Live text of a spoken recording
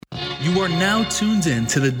You are now tuned in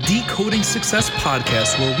to the Decoding Success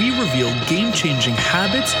podcast, where we reveal game-changing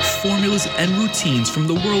habits, formulas, and routines from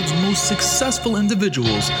the world's most successful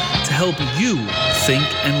individuals to help you think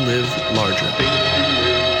and live larger.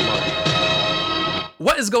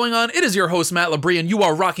 What is going on? It is your host, Matt Labrie, and you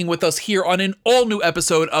are rocking with us here on an all-new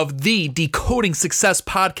episode of the Decoding Success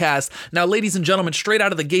podcast. Now, ladies and gentlemen, straight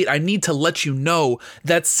out of the gate, I need to let you know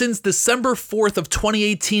that since December 4th of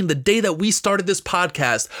 2018, the day that we started this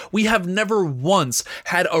podcast, we have never once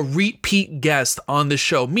had a repeat guest on the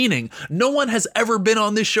show, meaning no one has ever been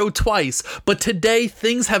on this show twice. But today,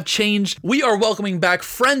 things have changed. We are welcoming back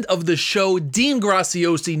friend of the show, Dean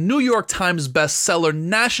Graziosi, New York Times bestseller,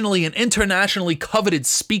 nationally and internationally coveted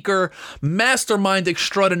speaker, mastermind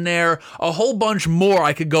extraordinaire, a whole bunch more.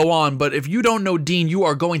 I could go on, but if you don't know Dean, you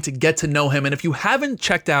are going to get to know him. And if you haven't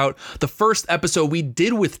checked out the first episode we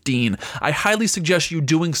did with Dean, I highly suggest you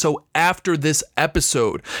doing so after this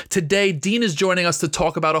episode. Today, Dean is joining us to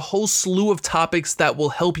talk about a whole slew of topics that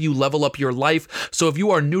will help you level up your life. So if you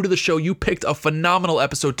are new to the show, you picked a phenomenal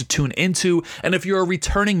episode to tune into. And if you're a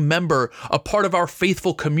returning member, a part of our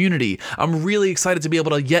faithful community, I'm really excited to be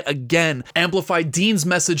able to yet again amplify Dean's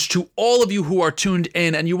message to all of you who are tuned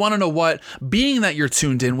in. And you want to know what? Being that you're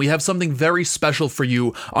tuned in, we have something very special for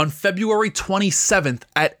you on February 27th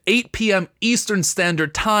at 8 p.m. Eastern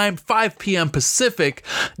Standard Time, 5 p.m. Pacific.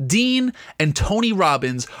 Dean and Tony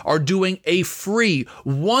Robbins are doing a free,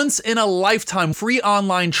 once-in-a-lifetime free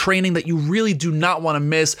online training that you really do not want to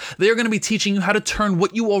miss. They're going to be teaching you how to turn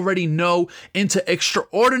what you already know into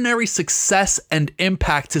extraordinary success and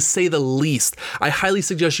impact, to say the least. I highly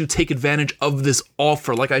suggest you take advantage of this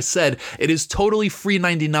offer. Like I said, it is totally free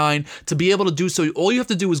 99. To be able to do so, all you have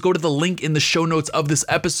to do is go to the link in the show notes of this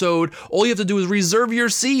episode. All you have to do is reserve your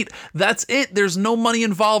seat. That's it. There's no money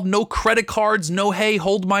involved, no credit cards, no hey,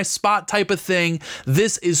 hold my spot type of thing.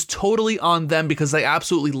 This is totally on them because they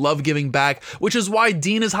absolutely love giving back, which is why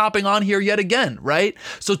Dean is hopping on here yet again, right?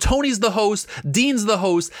 So Tony's the host, Dean's the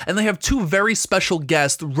host, and they have two very special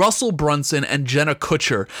guests, Russell Brunson and Jenna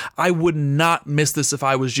Kutcher. I would not miss this if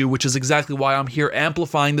I was you, which is exactly why I'm here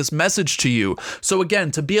amplifying this message to you. So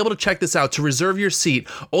again, to be able to check this out, to reserve your seat,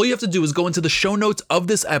 all you have to do is go into the show notes of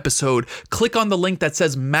this episode, click on the link that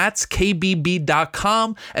says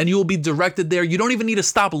mattskbb.com, and you will be directed there. You don't even need to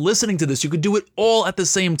stop listening to this. You could do it all at the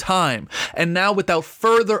same time. And now, without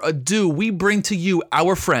further ado, we bring to you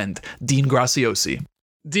our friend, Dean Graziosi.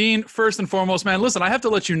 Dean, first and foremost, man, listen, I have to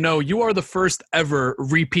let you know, you are the first ever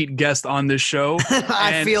repeat guest on this show.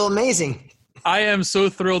 I feel amazing. I am so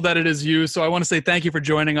thrilled that it is you. So I want to say thank you for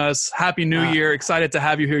joining us. Happy New Year. Excited to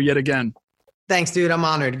have you here yet again. Thanks, dude. I'm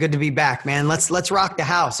honored. Good to be back, man. Let's rock the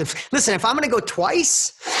house. If I'm going to go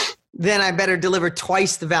twice, then I better deliver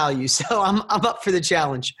twice the value. So I'm up for the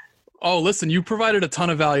challenge. Oh, listen, you provided a ton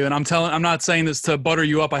of value, and I'm not saying this to butter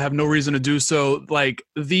you up. I have no reason to do so. Like,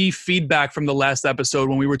 the feedback from the last episode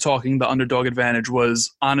when we were talking the underdog advantage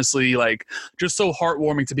was honestly like just so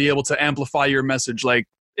heartwarming to be able to amplify your message. Like,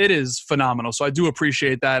 it is phenomenal. So I do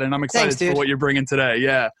appreciate that. And I'm excited for what you're bringing today.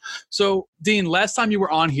 Yeah. So Dean, last time you were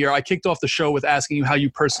on here, I kicked off the show with asking you how you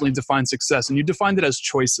personally define success, and you defined it as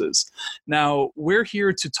choices. Now we're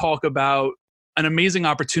here to talk about an amazing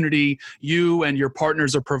opportunity you and your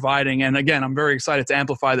partners are providing. And again, I'm very excited to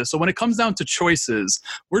amplify this. So when it comes down to choices,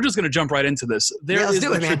 we're just going to jump right into this. There is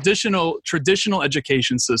a traditional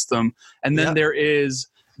education system, and then there is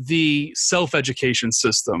the self-education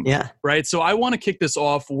system. Yeah. Right. So I want to kick this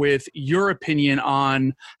off with your opinion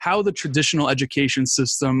on how the traditional education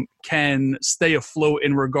system can stay afloat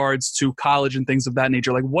in regards to college and things of that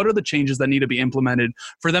nature. Like, what are the changes that need to be implemented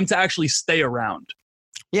for them to actually stay around?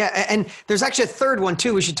 Yeah. And there's actually a third one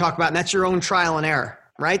too we should talk about, and that's your own trial and error.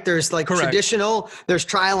 Right? There's like traditional, there's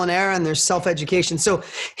trial and error, and there's self-education. So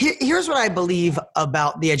here's what I believe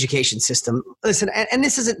about the education system. Listen, and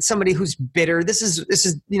this isn't somebody who's bitter. This is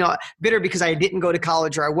bitter because I didn't go to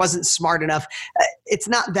college or I wasn't smart enough. It's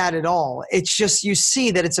not that at all. It's just you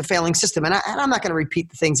see that it's a failing system. And I'm not going to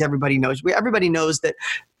repeat the things everybody knows. Everybody knows that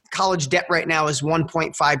college debt right now is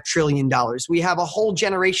 $1.5 trillion. We have a whole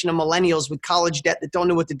generation of millennials with college debt that don't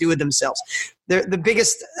know what to do with themselves. One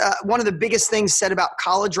of the biggest things said about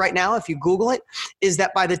college right now, if you Google it, is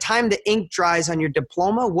that by the time the ink dries on your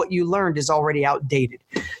diploma, what you learned is already outdated.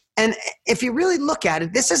 And if you really look at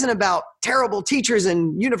it, this isn't about terrible teachers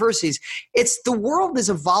and universities. It's the world is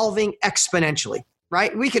evolving exponentially.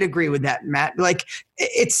 Right? We could agree with that, Matt. Like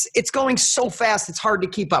it's going so fast, it's hard to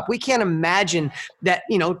keep up. We can't imagine that,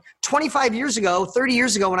 25 years ago, 30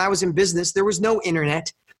 years ago when I was in business, there was no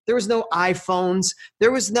internet. There was no iPhones.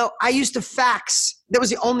 I used to fax. That was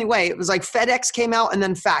the only way. It was like FedEx came out and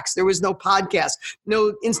then fax. There was no podcast,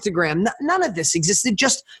 no Instagram. None of this existed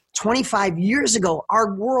just 25 years ago.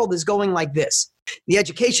 Our world is going like this. The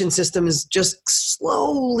education system is just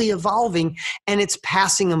slowly evolving and it's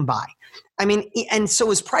passing them by. I mean, and so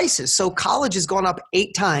is prices. So college has gone up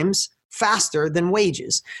 8 times faster than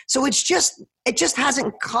wages. So it just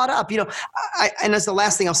hasn't caught up. And as the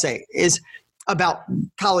last thing I'll say is about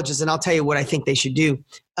colleges, and I'll tell you what I think they should do.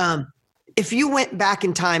 If you went back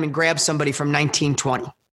in time and grabbed somebody from 1920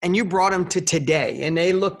 and you brought them to today and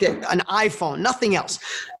they looked at an iPhone, nothing else.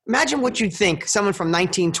 Imagine what you'd think someone from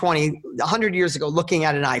 1920, 100 years ago, looking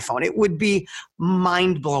at an iPhone. It would be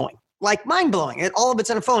mind-blowing. Like mind-blowing. All of it's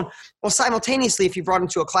on a phone. Well, simultaneously, if you brought them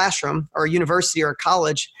to a classroom or a university or a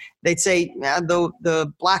college, they'd say,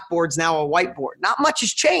 the blackboard's now a whiteboard. Not much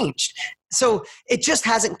has changed. So it just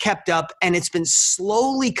hasn't kept up, and it's been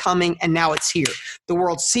slowly coming, and now it's here. The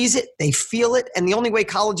world sees it, they feel it, and the only way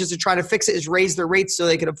colleges are trying to fix it is raise their rates so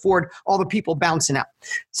they can afford all the people bouncing out.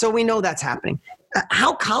 So we know that's happening.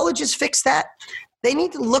 How colleges fix that? They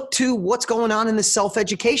need to look to what's going on in the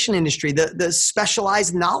self-education industry, the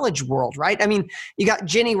specialized knowledge world, right? I mean, you got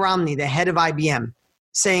Ginny Romney, the head of IBM,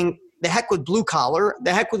 saying, the heck with blue collar,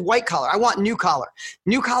 the heck with white collar. I want new collar.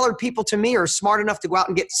 New collar people to me are smart enough to go out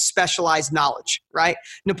and get specialized knowledge, right?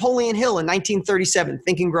 Napoleon Hill in 1937,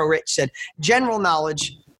 Think and Grow Rich, said, general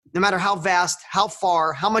knowledge, no matter how vast, how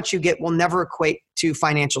far, how much you get, will never equate to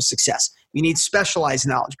financial success. You need specialized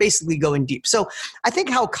knowledge, basically going deep. So I think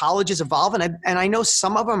how colleges evolve, and I know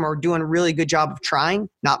some of them are doing a really good job of trying,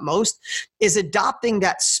 not most, is adopting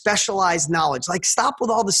that specialized knowledge. Like stop with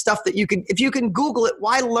all the stuff that if you can Google it,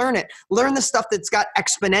 why learn it? Learn the stuff that's got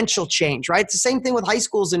exponential change, right? It's the same thing with high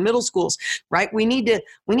schools and middle schools, right? We need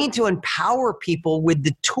to empower people with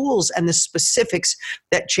the tools and the specifics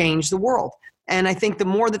that change the world. And I think the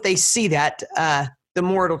more that they see that, the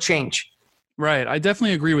more it'll change. Right. I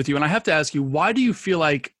definitely agree with you. And I have to ask you, why do you feel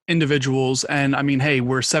like individuals, and I mean, hey,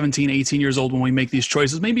 we're 17, 18 years old when we make these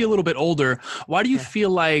choices, maybe a little bit older. Why do you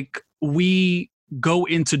feel like we go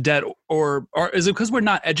into debt, or is it because we're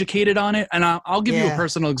not educated on it? And I'll give you a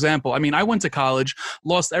personal example. I mean, I went to college,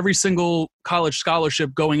 lost every single college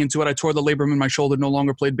scholarship going into it. I tore the labrum in my shoulder, no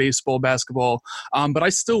longer played baseball, basketball, but I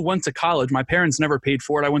still went to college. My parents never paid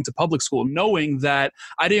for it. I went to public school knowing that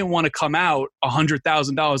I didn't want to come out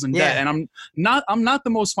 $100,000 in debt. And I'm not the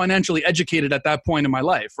most financially educated at that point in my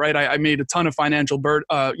life, right? I made a ton of financial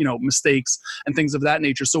mistakes and things of that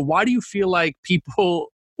nature. So why do you feel like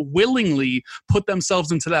people willingly put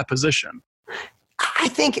themselves into that position? I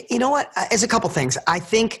think, you know what, there's a couple things. I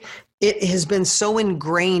think it has been so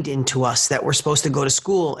ingrained into us that we're supposed to go to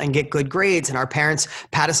school and get good grades, and our parents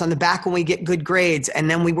pat us on the back when we get good grades, and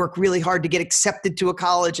then we work really hard to get accepted to a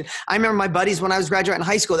college. And I remember my buddies when I was graduating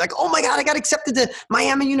high school, like, oh my God, I got accepted to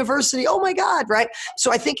Miami University. Oh my God, right?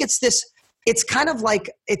 So I think it's kind of like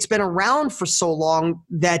it's been around for so long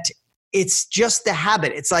that it's just the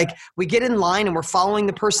habit. It's like we get in line and we're following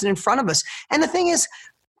the person in front of us. And the thing is,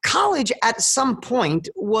 college at some point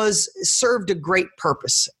served a great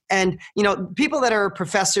purpose. And, people that are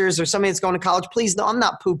professors or somebody that's going to college, please, no, I'm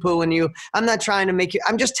not poo-pooing you. I'm not trying to make you,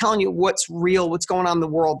 I'm just telling you what's real, what's going on in the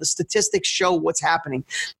world. The statistics show what's happening.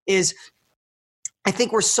 I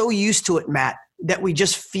think we're so used to it, Matt, that we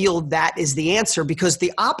just feel that is the answer, because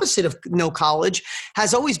the opposite of no college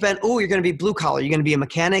has always been, oh, you're going to be blue collar. You're going to be a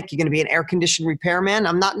mechanic. You're going to be an air conditioning repairman.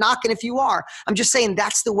 I'm not knocking if you are. I'm just saying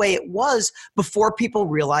that's the way it was before people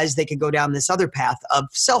realized they could go down this other path of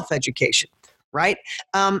self-education, right?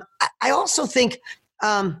 I also think,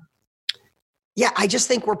 I just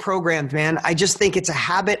think we're programmed, man. I just think it's a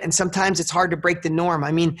habit, and sometimes it's hard to break the norm.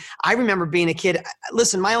 I mean, I remember being a kid.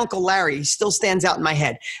 Listen, my Uncle Larry, he still stands out in my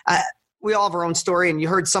head. We all have our own story, and you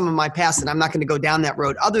heard some of my past, and I'm not going to go down that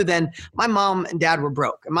road, other than my mom and dad were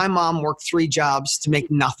broke. And my mom worked 3 jobs to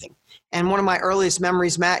make nothing. And one of my earliest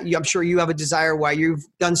memories, Matt, I'm sure you have a desire why you've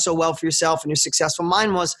done so well for yourself and you're successful.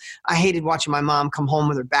 Mine was I hated watching my mom come home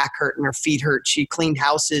with her back hurt and her feet hurt. She cleaned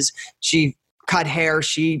houses. She cut hair.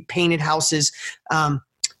 She painted houses. And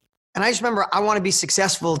I just remember I want to be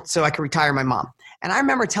successful so I could retire my mom. And I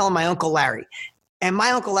remember telling my Uncle Larry, and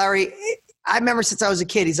my Uncle Larry, I remember since I was a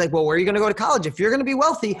kid, he's like, well, where are you going to go to college? If you're going to be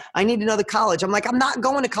wealthy, I need another college. I'm like, I'm not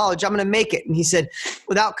going to college. I'm going to make it. And he said,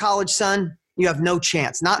 without college, son, you have no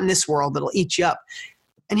chance. Not in this world. It'll eat you up.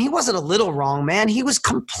 And he wasn't a little wrong, man. He was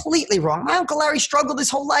completely wrong. My Uncle Larry struggled his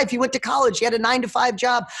whole life. He went to college. He had a 9-to-5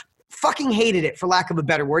 job. fucking hated it, for lack of a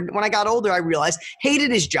better word. When I got older, I realized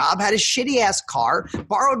hated his job, had a shitty ass car,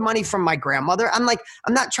 borrowed money from my grandmother. I'm like,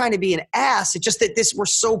 I'm not trying to be an ass. It's just that we're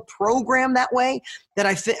so programmed that way that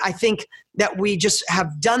I think that we just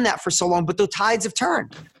have done that for so long, but the tides have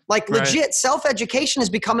turned. Like legit self-education is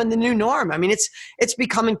becoming the new norm. I mean, it's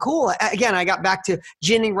becoming cool. Again, I got back to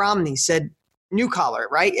Ginny Romney said, new collar,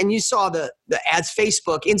 right? And you saw the ads,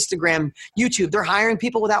 Facebook, Instagram, YouTube, they're hiring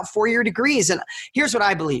people without 4-year degrees. And here's what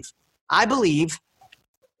I believe. I believe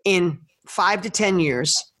in 5 to 10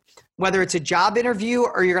 years, whether it's a job interview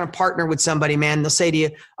or you're going to partner with somebody, man, they'll say to you,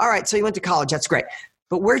 all right, so you went to college. That's great.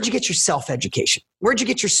 But where'd you get your self-education? Where'd you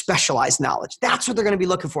get your specialized knowledge? That's what they're going to be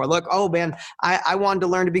looking for. Look, oh man, I wanted to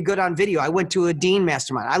learn to be good on video. I went to a Dean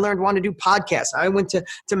Mastermind. I wanted to do podcasts. I went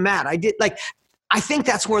to Matt. I think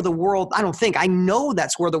that's where the world, I know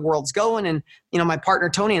that's where the world's going. And, my partner,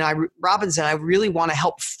 Tony Robbins, I really want to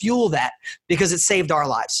help fuel that because it saved our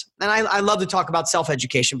lives. And I love to talk about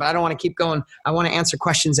self-education, but I don't want to keep going. I want to answer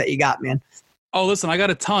questions that you got, man. Oh, listen, I got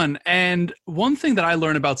a ton. And one thing that I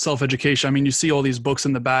learned about self-education, I mean, you see all these books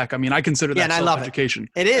in the back. I mean, I consider that self-education.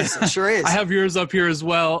 It is. It sure is. I have yours up here as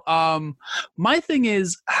well. My thing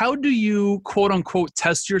is, how do you, quote unquote,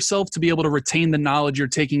 test yourself to be able to retain the knowledge you're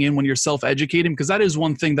taking in when you're self-educating? Because that is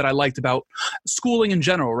one thing that I liked about schooling in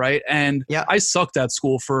general, right? And I sucked at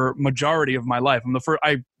school for majority of my life.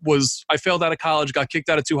 I failed out of college, got kicked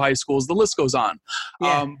out of 2 high schools. The list goes on.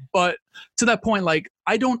 Yeah. But to that point, like,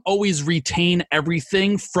 I don't always retain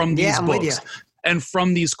everything from these books and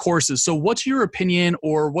from these courses. So what's your opinion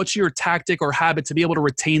or what's your tactic or habit to be able to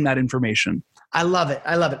retain that information? I love it.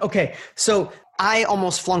 Okay. So I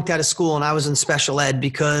almost flunked out of school and I was in special ed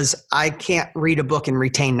because I can't read a book and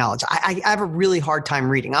retain knowledge. I have a really hard time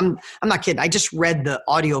reading. I'm not kidding. I just read the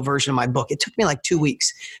audio version of my book. It took me like 2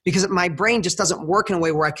 weeks because my brain just doesn't work in a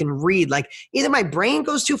way where I can read. Like either my brain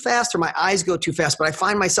goes too fast or my eyes go too fast, but I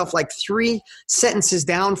find myself like 3 sentences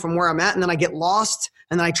down from where I'm at and then I get lost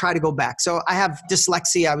and then I try to go back. So I have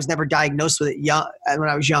dyslexia. I was never diagnosed with it when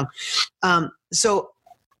I was young. So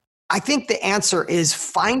I think the answer is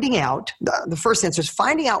finding out, the first answer is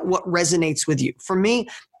finding out what resonates with you. For me,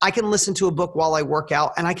 I can listen to a book while I work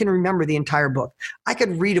out and I can remember the entire book. I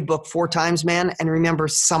could read a book 4 times, man, and remember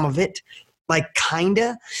some of it, like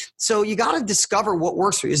kinda. So you got to discover what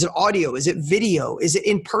works for you. Is it audio? Is it video? Is it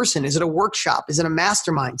in person? Is it a workshop? Is it a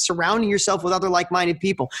mastermind? Surrounding yourself with other like-minded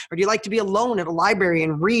people? Or do you like to be alone at a library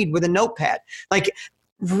and read with a notepad? Like,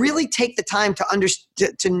 really take the time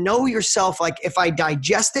to know yourself. Like if I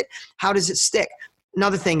digest it, how does it stick?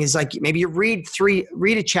 Another thing is like maybe you read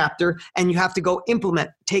a chapter and you have to go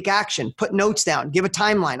implement, take action, put notes down, give a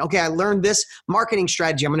timeline. Okay, I learned this marketing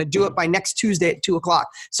strategy. I'm going to do it by next Tuesday at 2:00.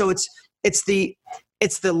 So it's the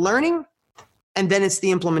learning and then it's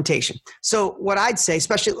the implementation. So what I'd say,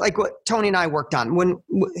 especially like what Tony and I worked on, when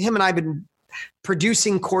him and I have been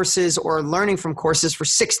producing courses or learning from courses for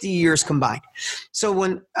 60 years combined. So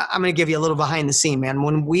when I'm going to give you a little behind the scene, man,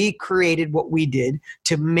 when we created what we did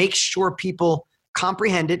to make sure people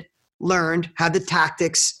comprehended, learned, had the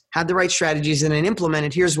tactics, had the right strategies, and then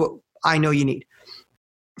implemented, here's what I know you need.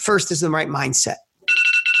 First is the right mindset.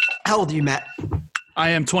 How old are you, Matt? I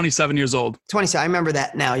am 27 years old. 27. I remember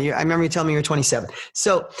that now. I remember you telling me you're 27.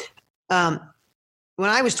 So, when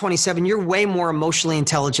I was 27, you're way more emotionally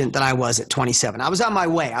intelligent than I was at 27. I was on my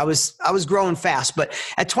way. I was growing fast. But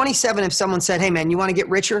at 27, if someone said, hey man, you want to get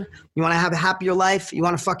richer? You want to have a happier life? You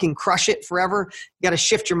want to fucking crush it forever? You got to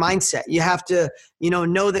shift your mindset. You have to,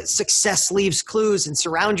 know that success leaves clues and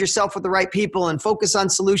surround yourself with the right people and focus on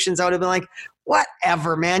solutions. I would have been like,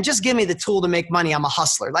 whatever, man, just give me the tool to make money. I'm a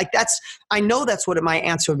hustler. I know that's what my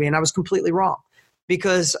answer would be. And I was completely wrong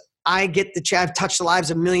because I get I've touched the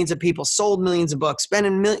lives of millions of people, sold millions of books, been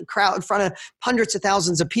in crowd in front of hundreds of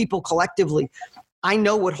thousands of people collectively. I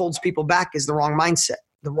know what holds people back is the wrong mindset,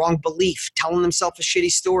 the wrong belief, telling themselves a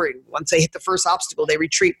shitty story. Once they hit the first obstacle, they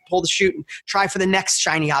retreat, pull the chute, and try for the next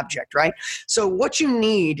shiny object, right? So what you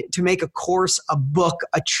need to make a course, a book,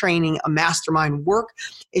 a training, a mastermind work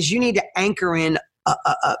is you need to anchor in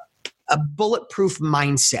a bulletproof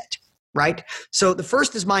mindset. Right? So the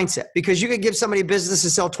first is mindset, because you could give somebody a business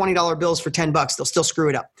and sell $20 bills for $10. They'll still screw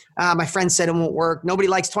it up. My friend said it won't work. Nobody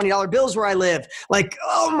likes $20 bills where I live. Like,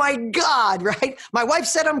 oh my God, right? My wife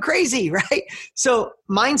said I'm crazy, right? So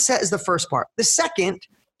mindset is the first part. The second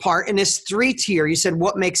part in this 3-tier, you said,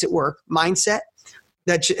 what makes it work? Mindset,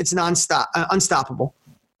 that it's unstoppable.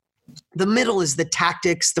 The middle is the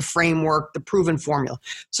tactics, the framework, the proven formula.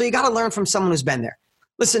 So you got to learn from someone who's been there.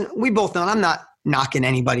 Listen, we both know, and I'm not knocking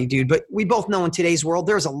anybody, dude, but we both know in today's world,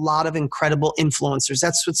 there's a lot of incredible influencers.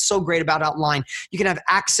 That's what's so great about Outline. You can have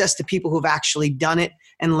access to people who've actually done it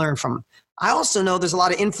and learn from them. I also know there's a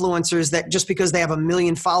lot of influencers that just because they have 1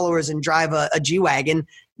 million followers and drive a G-Wagon,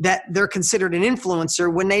 that they're considered an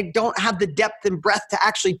influencer when they don't have the depth and breadth to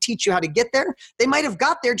actually teach you how to get there. They might have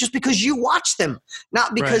got there just because you watched them,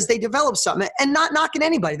 not because they developed something. And not knocking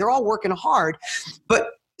anybody. They're all working hard. But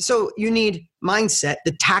so you need mindset,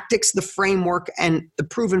 the tactics, the framework, and the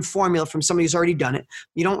proven formula from somebody who's already done it.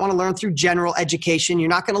 You don't want to learn through general education. You're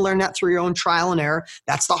not going to learn that through your own trial and error.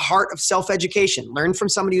 That's the heart of self-education. Learn from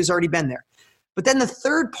somebody who's already been there. But then the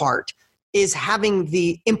third part is having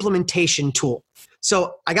the implementation tool.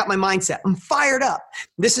 So I got my mindset. I'm fired up.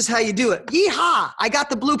 This is how you do it. Yeehaw! I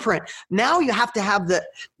got the blueprint. Now you have to have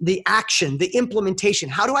the action, the implementation.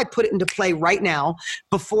 How do I put it into play right now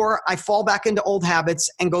before I fall back into old habits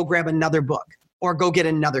and go grab another book or go get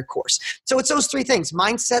another course? So it's those three things: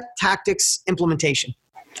 mindset, tactics, implementation.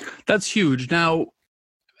 That's huge. Now,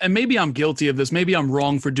 and maybe I'm guilty of this, maybe I'm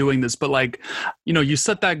wrong for doing this, but like, you know, you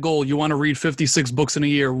set that goal, you want to read 56 books in a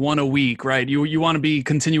year, 1 a week, right? You want to be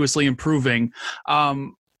continuously improving.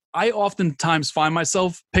 I oftentimes find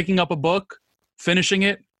myself picking up a book, finishing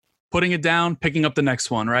it, putting it down, picking up the next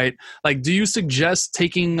one, right? Like, do you suggest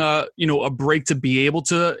taking a break to be able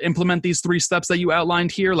to implement these 3 steps that you outlined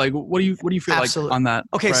here? Like, what do you feel Absolutely. like on that?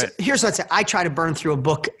 Okay, right? So here's what I say. I try to burn through a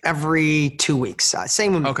book every 2 weeks.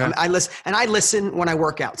 Same with me. Okay. I listen when I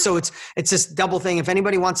work out. So it's this double thing. If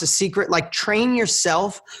anybody wants a secret, like train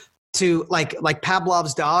yourself to like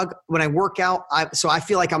Pavlov's dog. When I work out, I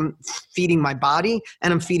feel like I'm feeding my body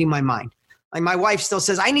and I'm feeding my mind. Like my wife still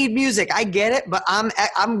says, I need music. I get it, but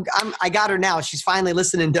I got her now. She's finally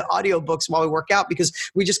listening to audiobooks while we work out because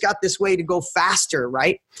we just got this way to go faster,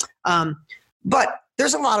 right? But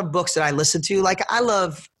there's a lot of books that I listen to. Like I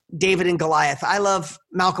love David and Goliath. I love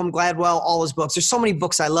Malcolm Gladwell, all his books. There's so many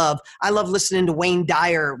books I love. I love listening to Wayne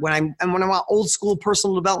Dyer. When I want old school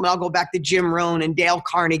personal development, I'll go back to Jim Rohn and Dale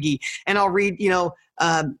Carnegie, and I'll read,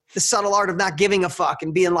 The Subtle Art of Not Giving a Fuck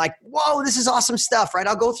and being like, whoa, this is awesome stuff, right?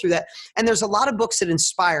 I'll go through that. And there's a lot of books that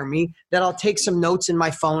inspire me that I'll take some notes in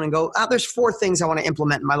my phone and go, there's 4 things I want to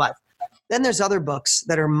implement in my life. Then there's other books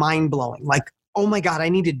that are mind-blowing, like, oh my God, I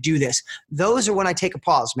need to do this. Those are when I take a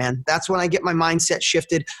pause, man. That's when I get my mindset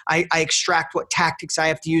shifted. I extract what tactics I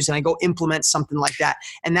have to use and I go implement something like that.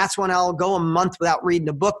 And that's when I'll go a month without reading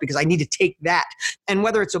a book because I need to take that. And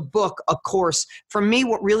whether it's a book, a course, for me,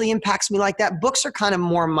 what really impacts me like that, books are kind of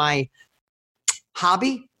more my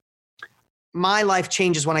hobby. My life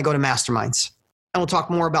changes when I go to masterminds. And we'll talk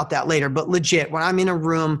more about that later. But legit, when I'm in a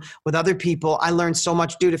room with other people, I learn so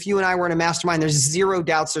much. Dude, if you and I were in a mastermind, there's zero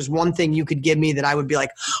doubts there's one thing you could give me that I would be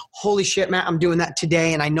like, holy shit, Matt, I'm doing that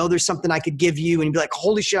today. And I know there's something I could give you. And you'd be like,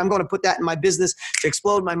 holy shit, I'm going to put that in my business to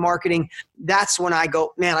explode my marketing. That's when I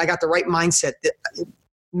go, man, I got the right mindset.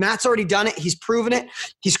 Matt's already done it. He's proven it.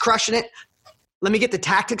 He's crushing it. Let me get the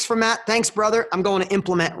tactics from Matt. Thanks, brother. I'm going to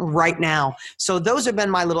implement right now. So those have been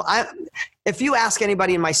my little, if you ask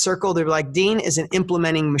anybody in my circle, they're like, Dean is an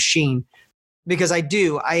implementing machine, because I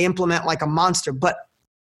implement like a monster. But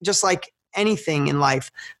just like anything in life,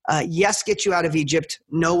 yes, get you out of Egypt.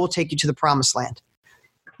 No will take you to the promised land.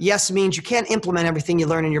 Yes means you can't implement everything you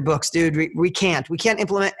learn in your books, dude. We can't. We can't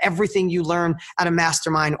implement everything you learn at a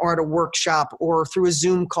mastermind or at a workshop or through a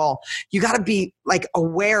Zoom call. You got to be like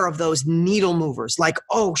aware of those needle movers. Like,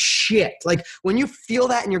 oh shit. Like when you feel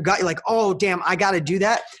that in your gut, you're like, oh damn, I got to do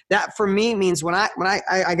that. That for me means when I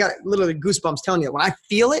got literally goosebumps telling you, when I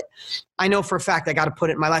feel it, I know for a fact I got to put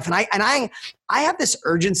it in my life. And I have this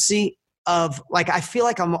urgency of like, I feel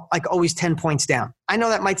like I'm like always 10 points down. I know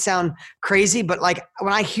that might sound crazy, but like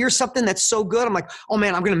when I hear something that's so good, I'm like, oh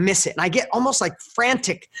man, I'm going to miss it. And I get almost like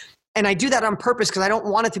frantic. And I do that on purpose because I don't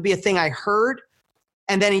want it to be a thing I heard.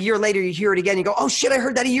 And then a year later you hear it again. You go, oh shit, I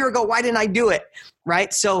heard that a year ago. Why didn't I do it?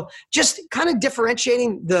 Right. So just kind of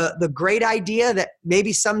differentiating the great idea that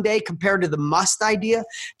maybe someday compared to the must idea,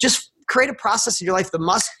 just create a process in your life. The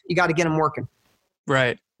must, you got to get them working.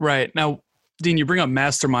 Right. Now, Dean, you bring up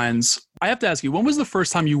masterminds. I have to ask you, when was the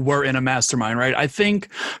first time you were in a mastermind, right? I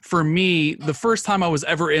think for me, the first time I was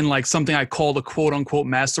ever in like something I called a quote unquote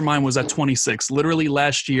mastermind was at 26, literally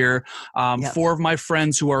last year. 4 of my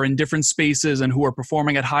friends who are in different spaces and who are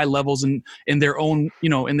performing at high levels in their own,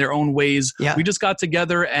 in their own ways. Yeah. We just got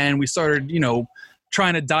together and we started,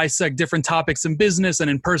 trying to dissect different topics in business and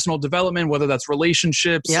in personal development, whether that's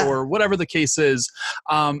relationships or whatever the case is.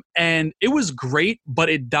 And it was great, but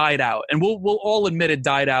it died out. And we'll all admit it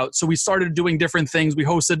died out. So we started doing different things. We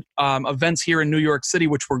hosted events here in New York City,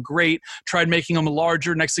 which were great. Tried making them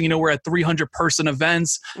larger. Next thing you know, we're at 300-person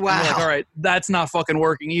events. Wow. And we're like, all right, that's not fucking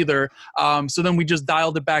working either. So then we just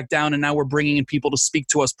dialed it back down, and now we're bringing in people to speak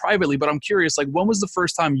to us privately. But I'm curious, like, when was the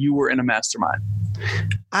first time you were in a mastermind?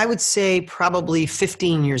 I would say probably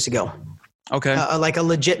 15 years ago. Okay. Like a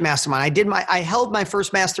legit mastermind. I held my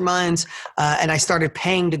first masterminds and I started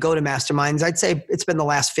paying to go to masterminds. I'd say it's been the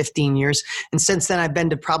last 15 years. And since then I've been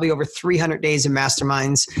to probably over 300 days of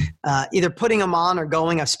masterminds, either putting them on or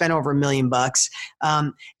going. I've spent over $1 million.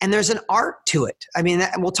 And there's an art to it. I mean,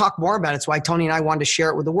 we'll talk more about it. It's why Tony and I wanted to share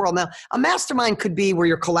it with the world. Now, a mastermind could be where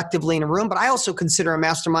you're collectively in a room, but I also consider a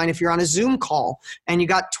mastermind if you're on a Zoom call and you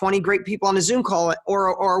got 20 great people on a Zoom call or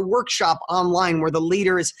a workshop online where the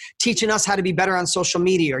leader is teaching us how to be better on social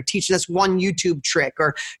media, or teaching us one YouTube trick,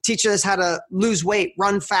 or teaching us how to lose weight,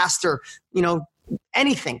 run faster,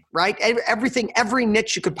 anything, right? Everything, every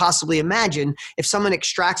niche you could possibly imagine. If someone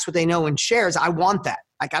extracts what they know and shares, I want that.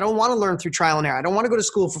 Like, I don't want to learn through trial and error. I don't want to go to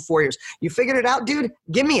school for 4 years. You figured it out, dude?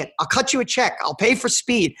 Give me it. I'll cut you a check. I'll pay for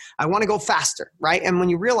speed. I want to go faster, right? And when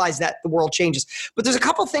you realize that, the world changes. But there's a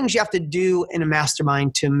couple things you have to do in a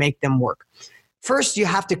mastermind to make them work. First, you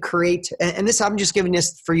have to create, and this I'm just giving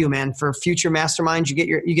this for you, man, for future masterminds.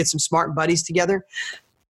 You get some smart buddies together.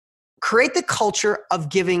 Create the culture of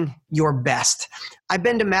giving your best. I've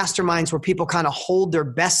been to masterminds where people kind of hold their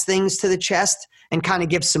best things to the chest and kind of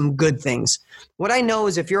give some good things. What I know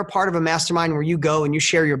is if you're a part of a mastermind where you go and you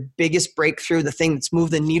share your biggest breakthrough, the thing that's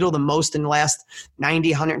moved the needle the most in the last 90,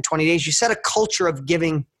 120 days, you set a culture of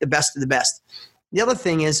giving the best of the best. The other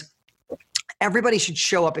thing is, everybody should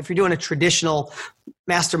show up. If you're doing a traditional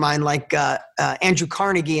mastermind like Andrew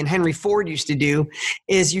Carnegie and Henry Ford used to do,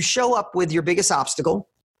 is you show up with your biggest obstacle.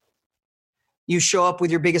 You show up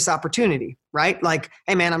with your biggest opportunity, right? Like,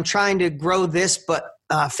 hey man, I'm trying to grow this, but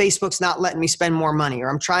Facebook's not letting me spend more money, or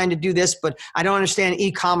I'm trying to do this, but I don't understand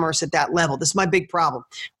e-commerce at that level. This is my big problem,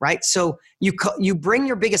 right? So you bring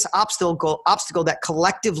your biggest obstacle that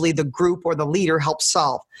collectively the group or the leader helps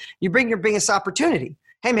solve. You bring your biggest opportunity.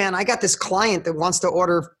 Hey man, I got this client that wants to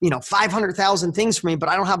order, 500,000 things for me, but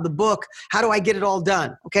I don't have the book. How do I get it all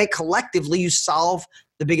done? Okay. Collectively, you solve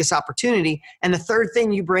the biggest opportunity. And the third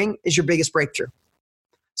thing you bring is your biggest breakthrough.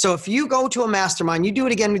 So if you go to a mastermind, you do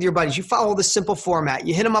it again with your buddies, you follow this simple format,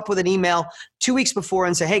 you hit them up with an email 2 weeks before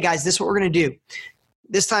and say, hey guys, this is what we're going to do.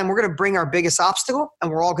 This time we're going to bring our biggest obstacle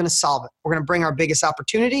and we're all going to solve it. We're going to bring our biggest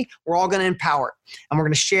opportunity. We're all going to empower it. And we're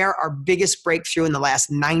going to share our biggest breakthrough in the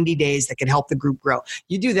last 90 days that can help the group grow.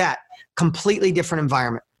 You do that, completely different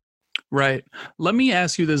environment. Right. Let me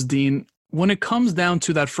ask you this, Dean. When it comes down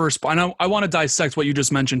to that first point, I want to dissect what you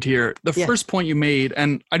just mentioned here. The first point you made,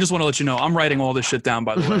 and I just want to let you know, I'm writing all this shit down,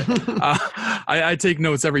 by the way. I take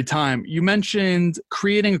notes every time. You mentioned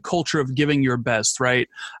creating a culture of giving your best, right?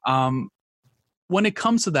 When it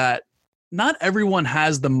comes to that, not everyone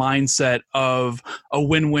has the mindset of a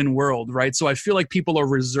win-win world, right? So I feel like people are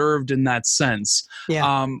reserved in that sense.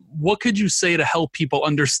 Yeah. What could you say to help people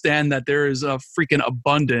understand that there is a freaking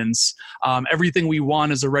abundance? Everything we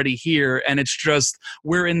want is already here. And it's just,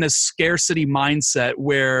 we're in this scarcity mindset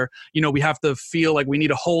where, we have to feel like we need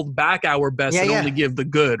to hold back our best and only give the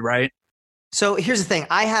good, right? So here's the thing.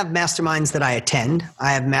 I have masterminds that I attend.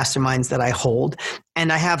 I have masterminds that I hold.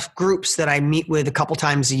 And I have groups that I meet with a couple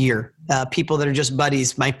times a year. People that are just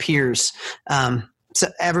buddies, my peers. So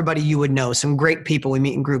everybody you would know. Some great people we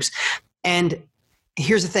meet in groups. And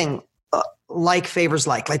here's the thing. Like favors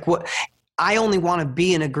like. Like what I only want to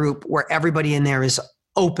be in a group where everybody in there is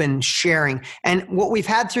open, sharing. And what we've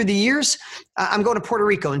had through the years, I'm going to Puerto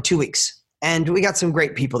Rico in 2 weeks. And we got some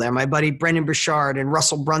great people there. My buddy Brendan Burchard and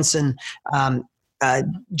Russell Brunson,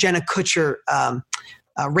 Jenna Kutcher,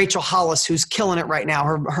 Rachel Hollis, who's killing it right now.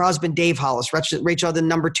 Her husband, Dave Hollis. Rachel had the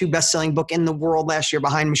 #2 best-selling book in the world last year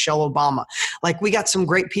behind Michelle Obama. Like, we got some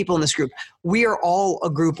great people in this group. We are all a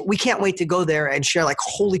group. We can't wait to go there and share, like,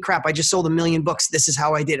 holy crap, I just sold 1 million books. This is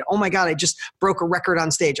how I did it. Oh my God, I just broke a record on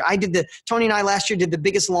stage. Tony and I last year did the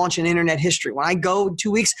biggest launch in internet history. When I go 2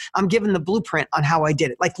 weeks, I'm given the blueprint on how I did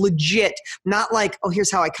it. Like, legit, not like, oh,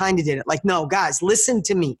 here's how I kind of did it. Like, no, guys, listen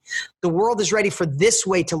to me. The world is ready for this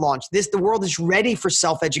way to launch. The world is ready for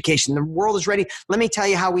self-education. The world is ready. Let me tell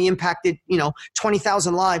you how we impacted,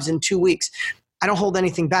 20,000 lives in 2 weeks. I don't hold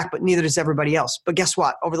anything back, but neither does everybody else. But guess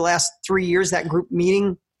what? Over the last 3 years, that group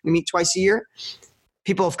meeting, we meet twice a year,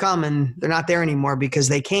 people have come and they're not there anymore because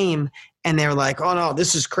they came and they're like, oh no,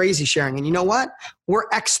 this is crazy sharing. And you know what? We're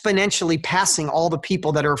exponentially passing all the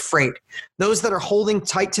people that are afraid. Those that are holding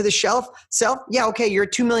tight to the self, yeah, okay, you're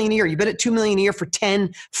at 2 million a year. You've been at 2 million a year for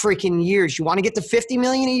 10 freaking years. You want to get to 50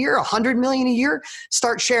 million a year, 100 million a year?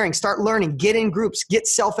 Start sharing, start learning, get in groups, get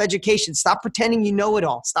self-education. Stop pretending you know it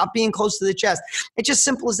all. Stop being close to the chest. It's just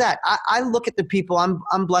simple as that. I look at the people,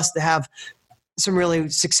 I'm blessed to have some really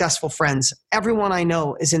successful friends. Everyone I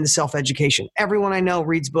know is into self-education. Everyone I know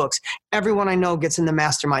reads books. Everyone I know gets into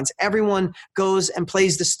masterminds. Everyone goes and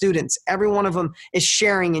plays the students. Every one of them is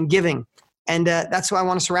sharing and giving. And that's who I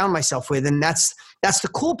want to surround myself with. And that's the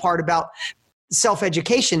cool part about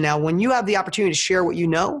self-education. Now, when you have the opportunity to share what you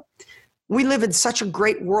know, we live in such a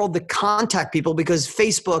great world to contact people because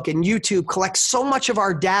Facebook and YouTube collect so much of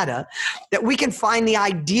our data that we can find the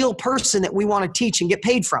ideal person that we want to teach and get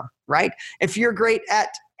paid from, right? If you're great at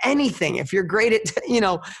anything, if you're great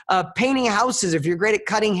at, painting houses, if you're great at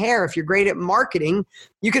cutting hair, if you're great at marketing,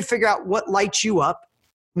 you can figure out what lights you up,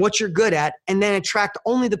 what you're good at, and then attract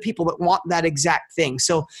only the people that want that exact thing.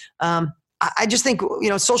 So, I just think,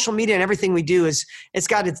 social media and everything we do it's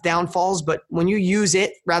got its downfalls, but when you use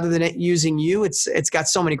it rather than it using you, it's got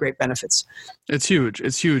so many great benefits. It's huge.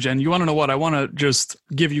 It's huge. And you want to know what? I want to just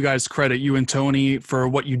give you guys credit, you and Tony, for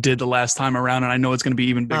what you did the last time around. And I know it's going to be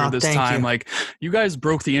even bigger this time. Like, you guys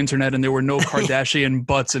broke the internet and there were no Kardashian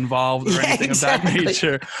butts involved or anything of that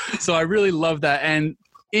nature. So I really love that. And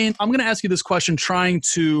I'm going to ask you this question, trying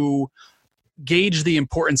to gauge the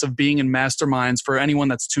importance of being in masterminds for anyone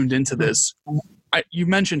that's tuned into this. You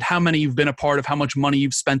mentioned how many you've been a part of, how much money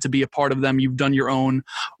you've spent to be a part of them. You've done your own.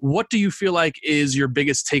 What do you feel like is your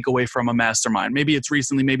biggest takeaway from a mastermind? Maybe it's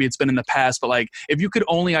recently, maybe it's been in the past, but like, if you could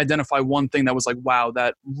only identify one thing that was like, wow,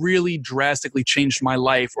 that really drastically changed my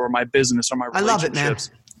life or my business or my relationships. I love it, man.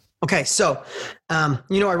 Okay. So,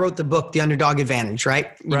 I wrote the book, The Underdog Advantage,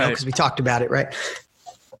 right? Because we talked about it, right?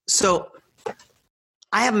 So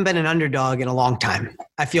I haven't been an underdog in a long time.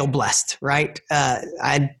 I feel blessed, right?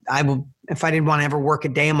 I will, if I didn't want to ever work a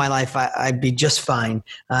day in my life, I'd be just fine.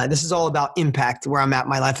 This is all about impact, where I'm at in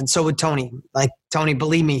my life. And so would Tony. Like, Tony,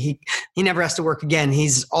 believe me, he never has to work again.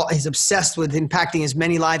 He's obsessed with impacting as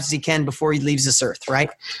many lives as he can before he leaves this earth, right?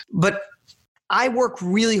 But I work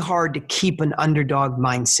really hard to keep an underdog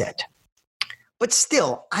mindset. But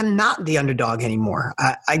still, I'm not the underdog anymore.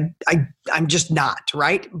 I'm just not,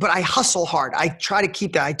 right? But I hustle hard. I try to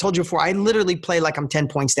keep that. I told you before, I literally play like I'm 10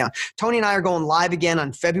 points down. Tony and I are going live again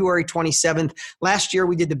on February 27th. Last year,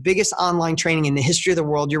 we did the biggest online training in the history of the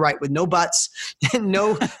world. You're right, with no butts,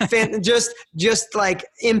 no just like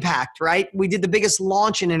impact, right? We did the biggest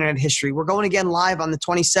launch in internet history. We're going again live on the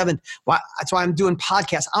 27th. That's why I'm doing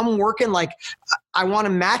podcasts. I'm working like I want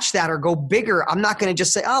to match that or go bigger. I'm not going to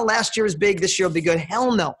just say, oh, last year was big, this year will be good.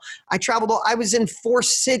 Hell no. I was in four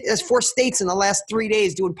states in the last 3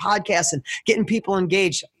 days doing podcasts and getting people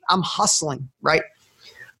engaged. I'm hustling, right?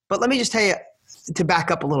 But let me just tell you, to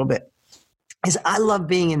back up a little bit, is I love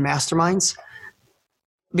being in masterminds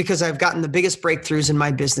because I've gotten the biggest breakthroughs in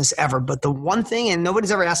my business ever. But the one thing, and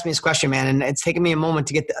nobody's ever asked me this question, man, and it's taken me a moment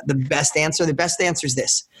to get the best answer. The best answer is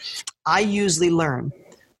this. I usually learn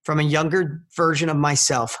from a younger version of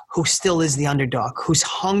myself who still is the underdog, who's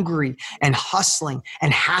hungry and hustling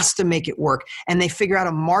and has to make it work. And they figure out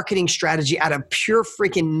a marketing strategy out of pure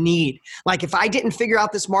freaking need. Like, if I didn't figure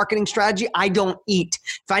out this marketing strategy, I don't eat.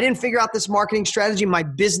 If I didn't figure out this marketing strategy, my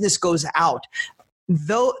business goes out.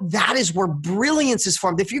 Though that is where brilliance is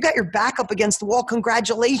formed. If you got your back up against the wall,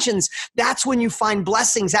 congratulations. That's when you find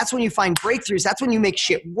blessings. That's when you find breakthroughs. That's when you make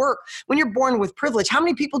shit work. When you're born with privilege, how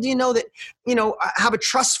many people do you know that, have a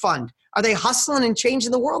trust fund? Are they hustling and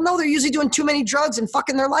changing the world? No, they're usually doing too many drugs and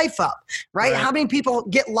fucking their life up, right? How many people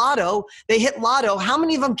get lotto? They hit lotto. How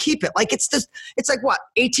many of them keep it? Like, it's like what?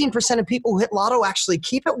 18% of people who hit lotto actually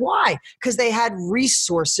keep it. Why? Because they had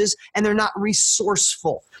resources and they're not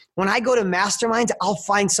resourceful. When I go to masterminds, I'll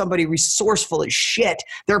find somebody resourceful as shit.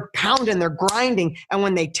 They're pounding, they're grinding. And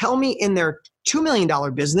when they tell me in their $2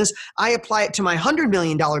 million business, I apply it to my $100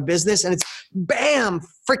 million business, and it's bam,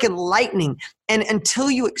 freaking lightning. And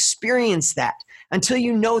until you experience that, until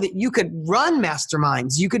you know that you could run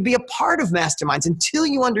masterminds, you could be a part of masterminds, until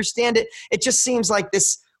you understand it, it just seems like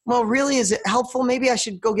this, well, really, is it helpful? Maybe I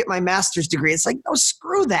should go get my master's degree. It's like, no,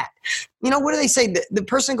 screw that. What do they say? The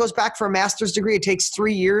person goes back for a master's degree. It takes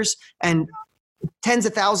 3 years and tens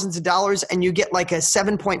of thousands of dollars, and you get like a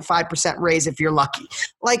 7.5% raise if you're lucky.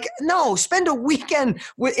 Like, no, spend a weekend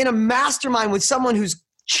in a mastermind with someone who's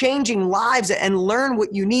changing lives and learn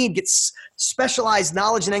what you need, get specialized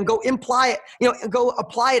knowledge, and then go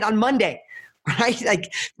apply it on Monday. Right?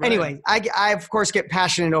 Like, anyway, I of course get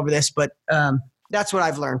passionate over this, but That's what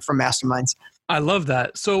I've learned from masterminds. I love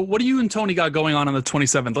that. So what do you and Tony got going on the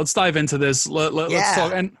 27th? Let's dive into this. Let's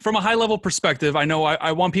talk. And from a high level perspective, I know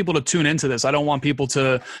I want people to tune into this. I don't want people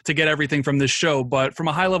to get everything from this show, but from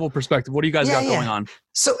a high level perspective, what do you guys got going on?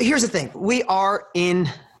 So here's the thing.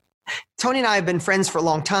 Tony and I have been friends for a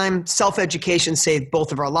long time. Self-education saved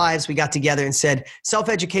both of our lives. We got together and said,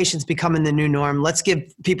 self-education is becoming the new norm. Let's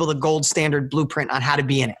give people the gold standard blueprint on how to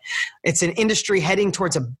be in it. It's an industry heading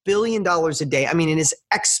towards $1 billion a day. I mean, it is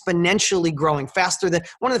exponentially growing faster than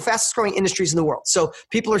one of the fastest growing industries in the world. So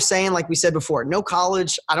people are saying, like we said before, no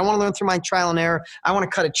college. I don't want to learn through my trial and error. I want to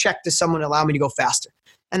cut a check to someone to allow me to go faster.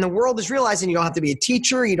 And the world is realizing you don't have to be a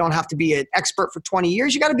teacher. You don't have to be an expert for 20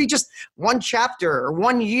 years. You got to be just one chapter or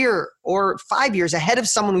 1 year or 5 years ahead of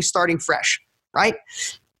someone who's starting fresh, right?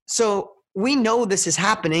 So we know this is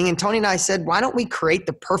happening. And Tony and I said, why don't we create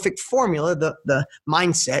the perfect formula, the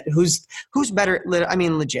mindset? Who's better? I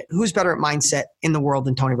mean, legit, who's better at mindset in the world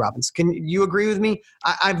than Tony Robbins? Can you agree with me?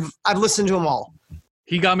 I've listened to them all.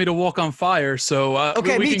 He got me to walk on fire, so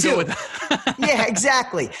okay, we me can too. go with that. Yeah,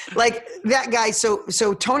 exactly. Like that guy. So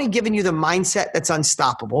Tony giving you the mindset that's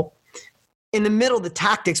unstoppable. In the middle, the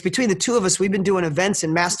tactics. Between the two of us, we've been doing events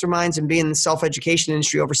and masterminds and being in the self-education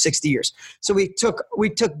industry over 60 years. So we took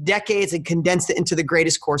decades and condensed it into the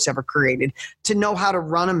greatest course ever created, to know how to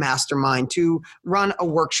run a mastermind, to run a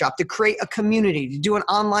workshop, to create a community, to do an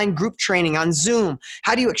online group training on Zoom.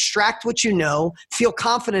 How do you extract what you know, feel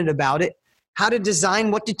confident about it, how to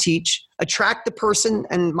design what to teach, attract the person.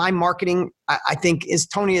 And my marketing, I think,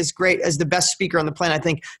 Tony is great as the best speaker on the planet. I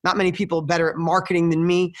think not many people are better at marketing than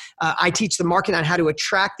me. I teach the marketing on how to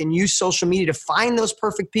attract and use social media to find those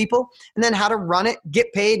perfect people, and then how to run it,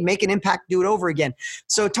 get paid, make an impact, do it over again.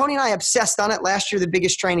 So Tony and I obsessed on it last year, the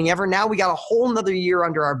biggest training ever. Now we got a whole nother year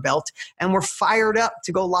under our belt, and we're fired up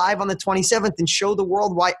to go live on the 27th and show the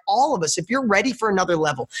world why all of us, if you're ready for another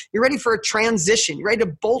level, you're ready for a transition, you're ready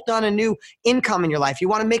to bolt on a new income in your life, you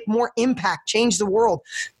want to make more impact, change the world.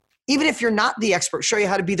 Even if you're not the expert, show you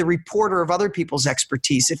how to be the reporter of other people's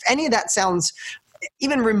expertise. If any of that sounds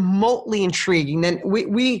even remotely intriguing, then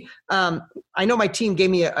I know my team gave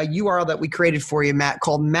me a URL that we created for you, Matt,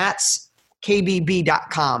 called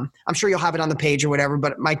mattskbb.com. I'm sure you'll have it on the page or whatever,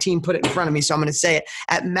 but my team put it in front of me, so I'm going to say it.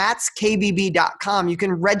 At mattskbb.com, you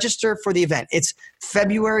can register for the event. It's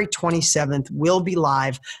February 27th. We'll be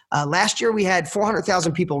live. Last year, we had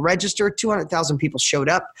 400,000 people register. 200,000 people showed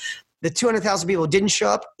up. The 200,000 people who didn't show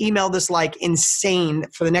up emailed us like insane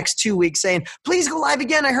for the next 2 weeks saying, please go live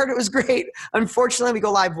again. I heard it was great. Unfortunately, we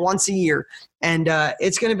go live once a year, and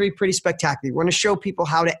it's going to be pretty spectacular. We're going to show people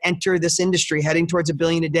how to enter this industry heading towards $1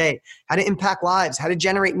 billion a day, how to impact lives, how to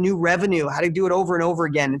generate new revenue, how to do it over and over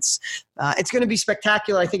again. It's going to be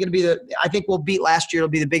spectacular. I think we'll beat last year. It'll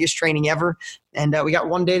be the biggest training ever. And we got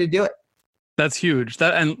 1 day to do it. That's huge.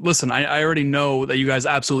 And listen, I already know that you guys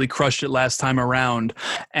absolutely crushed it last time around.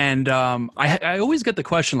 And I always get the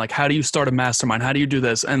question, like, how do you start a mastermind? How do you do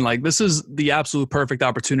this? And like, this is the absolute perfect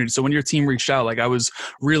opportunity. So when your team reached out, like, I was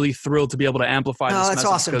really thrilled to be able to amplify this message. Oh, that's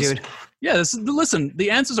awesome, dude. Yeah, listen,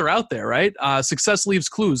 the answers are out there, right? Success leaves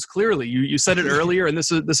clues. Clearly, you said it earlier, and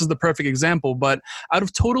this is the perfect example. But out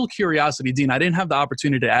of total curiosity, Dean, I didn't have the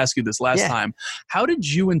opportunity to ask you this last time. How did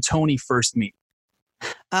you and Tony first meet?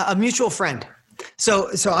 A mutual friend. So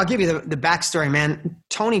I'll give you the backstory, man.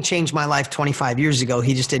 Tony changed my life 25 years ago.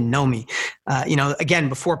 He just didn't know me. Again,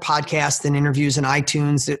 before podcasts and interviews and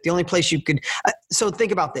iTunes, the only place you could. So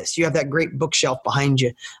think about this. You have that great bookshelf behind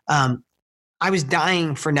you. I was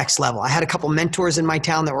dying for next level. I had a couple mentors in my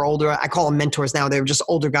town that were older. I call them mentors now. They were just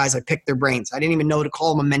older guys. I picked their brains. I didn't even know to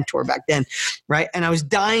call them a mentor back then, right? And I was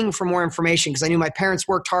dying for more information because I knew my parents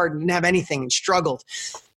worked hard and didn't have anything and struggled.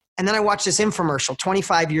 And then I watched this infomercial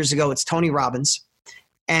 25 years ago. It's Tony Robbins.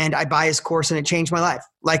 And I buy his course and it changed my life.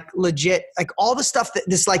 Like legit, like all the stuff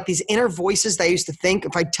these inner voices that I used to think,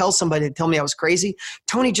 if I tell somebody to tell me I was crazy,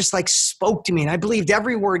 Tony just like spoke to me and I believed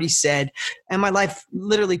every word he said. And my life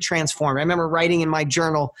literally transformed. I remember writing in my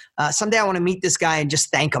journal, someday I want to meet this guy and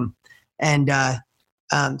just thank him. And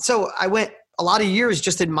so I went a lot of years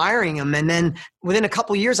just admiring him. And then within a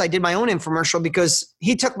couple of years, I did my own infomercial because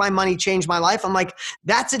he took my money, changed my life. I'm like,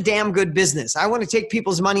 that's a damn good business. I want to take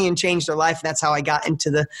people's money and change their life. And that's how I got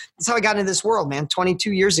into this world, man.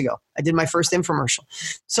 22 years ago, I did my first infomercial.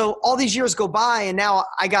 So all these years go by and now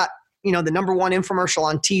I got, the number one infomercial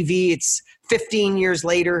on TV. It's 15 years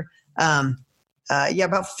later.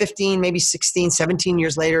 About 15, maybe 16, 17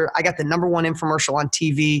 years later, I got the number one infomercial on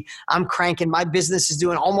TV. I'm cranking. My business is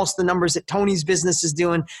doing almost the numbers that Tony's business is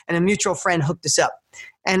doing, and a mutual friend hooked us up.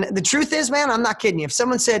 And the truth is, man, I'm not kidding you. If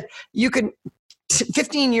someone said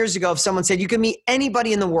 15 years ago, if someone said you can meet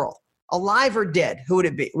anybody in the world, alive or dead, who would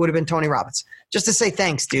it be? It would have been Tony Robbins. Just to say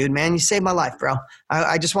thanks, dude, man. You saved my life, bro.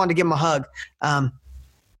 I just wanted to give him a hug.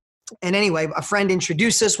 And anyway, a friend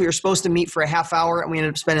introduced us. We were supposed to meet for a half hour, and we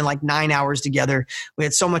ended up spending like 9 hours together. We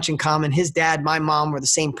had so much in common. His dad, my mom were the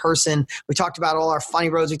same person. We talked about all our funny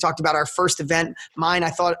roads. We talked about our first event. Mine, I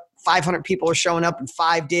thought 500 people were showing up, and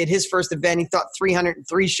 5 did. His first event, he thought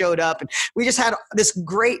 303 showed up. And we just had this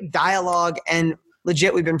great dialogue, and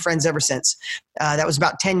legit, we've been friends ever since. That was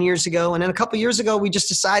about 10 years ago. And then a couple years ago, we just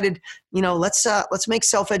decided, let's make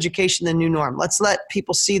self-education the new norm. Let's let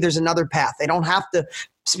people see there's another path. They don't have to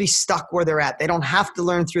be stuck where they're at. They don't have to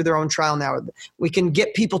learn through their own trial and error. We can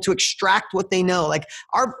get people to extract what they know. Like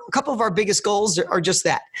a couple of our biggest goals are just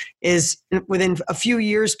that, is within a few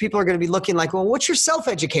years, people are going to be looking like, well, what's your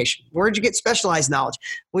self-education? Where'd you get specialized knowledge?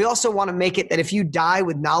 We also want to make it that if you die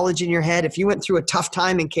with knowledge in your head, if you went through a tough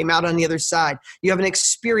time and came out on the other side, you have an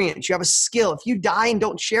experience, you have a skill. If you die and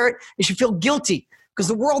don't share it, you should feel guilty, because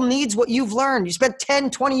the world needs what you've learned. You spent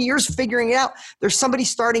 10, 20 years figuring it out. There's somebody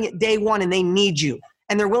starting at day one and they need you,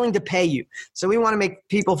 and they're willing to pay you. So we want to make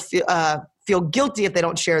people feel guilty if they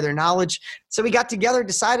don't share their knowledge. So we got together,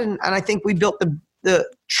 decided, and I think we built the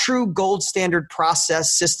true gold standard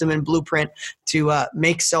process, system, and blueprint to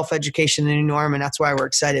make self-education the new norm. And that's why we're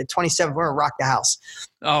excited. 27, we're going to rock the house.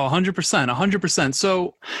 Oh, 100%, 100%.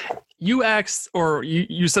 So you asked, or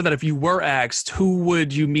you said that if you were asked, who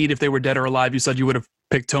would you meet if they were dead or alive? You said you would have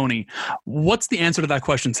picked Tony. What's the answer to that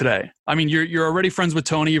question today? I mean, you're already friends with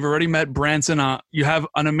Tony. You've already met Branson. You have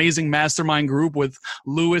an amazing mastermind group with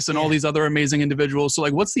Lewis and all these other amazing individuals. So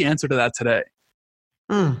like, what's the answer to that today?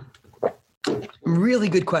 Really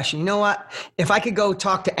good question. You know what? If I could go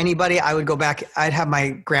talk to anybody, I would go back. I'd have my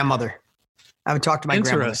grandmother. I would talk to my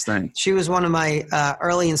grandmother. Interesting. She was one of my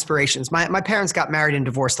early inspirations. My parents got married and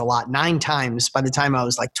divorced a lot, 9 times by the time I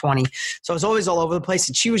was like 20. So I was always all over the place.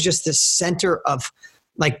 And she was just the center of,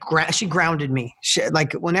 she grounded me.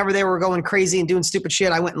 Like whenever they were going crazy and doing stupid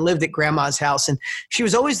shit, I went and lived at grandma's house. And she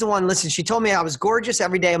was always the one, listen, she told me I was gorgeous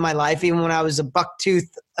every day of my life, even when I was a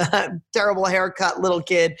buck-toothed, terrible haircut little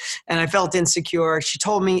kid and I felt insecure. She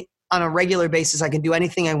told me on a regular basis, I can do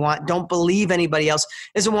anything I want. Don't believe anybody else.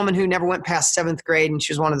 This is a woman who never went past 7th grade, and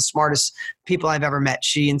she was one of the smartest people I've ever met.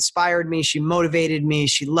 She inspired me. She motivated me.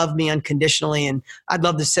 She loved me unconditionally. And I'd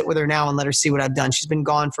love to sit with her now and let her see what I've done. She's been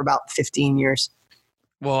gone for about 15 years.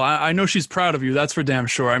 Well, I know she's proud of you. That's for damn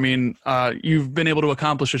sure. I mean, you've been able to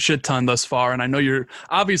accomplish a shit ton thus far. And I know you're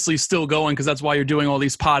obviously still going, because that's why you're doing all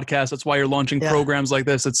these podcasts. That's why you're launching programs like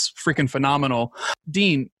this. It's freaking phenomenal.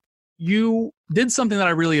 Dean, you did something that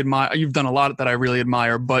I really admire. You've done a lot that I really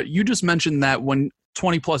admire, but you just mentioned that when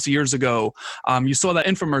 20 plus years ago, you saw that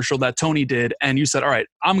infomercial that Tony did and you said, all right,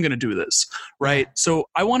 I'm going to do this. Right. So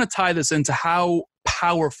I want to tie this into how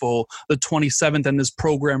powerful the 27th and this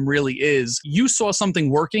program really is. You saw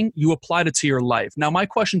something working, you applied it to your life. Now, my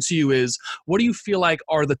question to you is, what do you feel like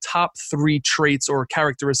are the top 3 traits or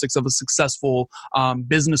characteristics of a successful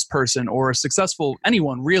business person or a successful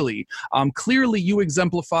anyone really? Clearly, you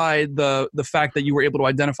exemplified the fact that you were able to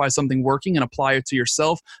identify something working and apply it to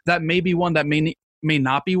yourself. That may be one, that may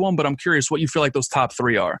not be one, but I'm curious what you feel like those top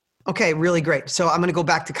 3 are. Okay, really great. So I'm going to go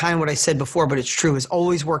back to kind of what I said before, but it's true, is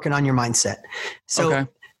always working on your mindset. So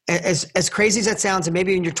as crazy as that sounds, and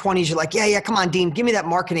maybe in your 20s, you're like, yeah, come on, Dean, give me that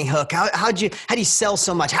marketing hook. How do you sell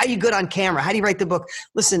so much? How are you good on camera? How do you write the book?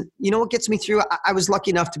 Listen, you know what gets me through? I was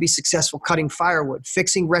lucky enough to be successful cutting firewood,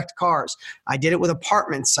 fixing wrecked cars. I did it with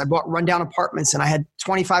apartments. I bought rundown apartments, and I had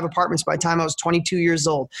 25 apartments by the time I was 22 years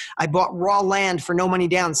old. I bought raw land for no money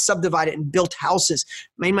down, subdivided and built houses.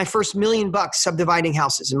 Made my first $1 million subdividing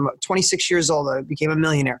houses. And 26 years old, I became a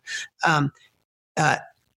millionaire. I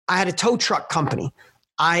had a tow truck company.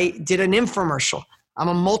 I did an infomercial. I'm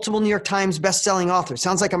a multiple New York Times best-selling author.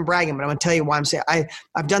 Sounds like I'm bragging, but I'm going to tell you why I'm saying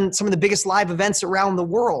I've done some of the biggest live events around the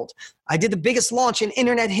world. I did the biggest launch in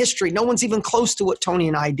internet history. No one's even close to what Tony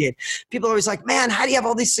and I did. People are always like, man, how do you have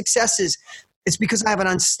all these successes? It's because I have an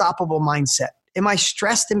unstoppable mindset. Am I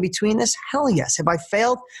stressed in between this? Hell yes. Have I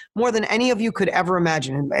failed? More than any of you could ever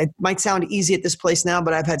imagine. It might sound easy at this place now,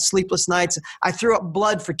 but I've had sleepless nights. I threw up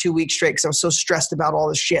blood for 2 weeks straight because I was so stressed about all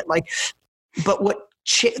this shit. But what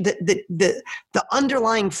the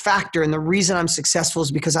underlying factor and the reason I'm successful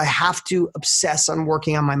is because I have to obsess on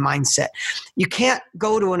working on my mindset. You can't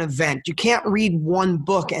go to an event. You can't read one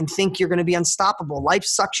book and think you're going to be unstoppable. Life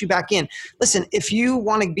sucks you back in. Listen, if you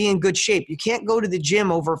want to be in good shape, you can't go to the gym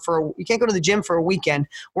for a weekend,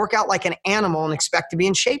 work out like an animal and expect to be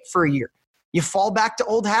in shape for a year. You fall back to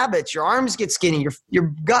old habits. Your arms get skinny.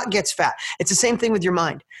 Your gut gets fat. It's the same thing with your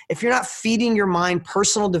mind. If you're not feeding your mind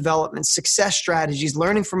personal development, success strategies,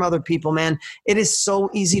 learning from other people, man, it is so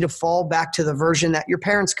easy to fall back to the version that your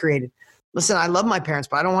parents created. Listen, I love my parents,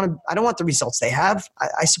 but I don't want the results they have.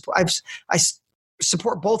 I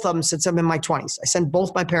support both of them since I'm in my 20s. I send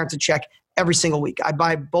both my parents a check every single week. I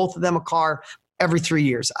buy both of them a car every 3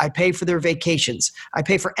 years. I pay for their vacations. I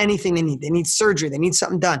pay for anything they need. They need surgery. They need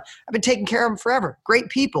something done. I've been taking care of them forever. Great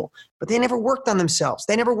people, but they never worked on themselves.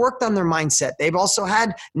 They never worked on their mindset. They've also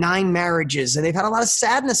had 9 marriages, and they've had a lot of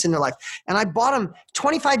sadness in their life. And I bought them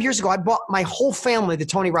 25 years ago. I bought my whole family the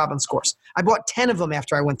Tony Robbins course. I bought 10 of them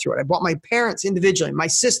after I went through it. I bought my parents individually, my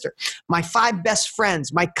sister, my 5 best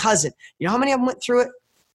friends, my cousin. You know how many of them went through it?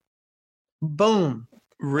 Boom.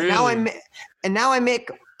 Really? And now I make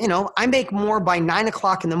I make more by 9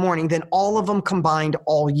 o'clock in the morning than all of them combined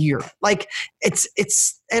all year. Like it's,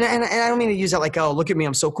 and I don't mean to use that like, oh, look at me,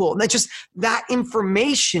 I'm so cool. And that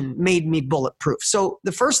information made me bulletproof. So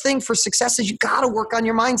the first thing for success is you got to work on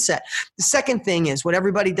your mindset. The second thing is what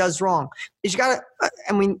everybody does wrong is you got to,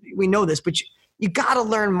 and we know this, but you got to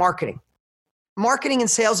learn marketing. Marketing and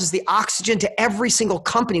sales is the oxygen to every single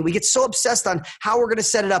company. We get so obsessed on how we're going to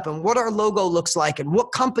set it up and what our logo looks like and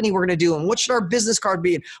what company we're going to do and what should our business card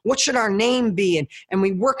be and what should our name be. And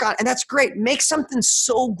we work on, and that's great. Make something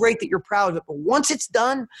so great that you're proud of it. But once it's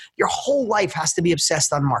done, your whole life has to be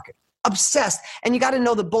obsessed on marketing. Obsessed. And you got to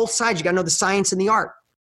know both sides. You got to know the science and the art.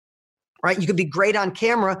 Right? You could be great on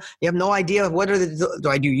camera. You have no idea do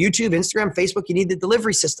I do YouTube, Instagram, Facebook? You need the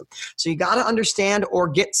delivery system. So you got to understand or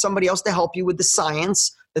get somebody else to help you with the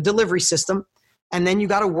science, the delivery system. And then you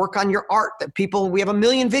got to work on your art we have a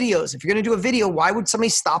million videos. If you're going to do a video, why would somebody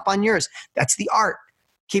stop on yours? That's the art.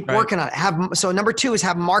 Keep working on it. So number 2 is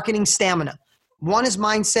have marketing stamina. 1 is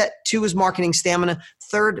mindset. 2 is marketing stamina.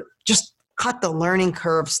 3rd, just cut the learning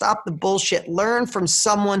curve. Stop the bullshit. Learn from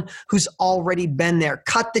someone who's already been there.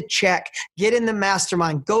 Cut the check. Get in the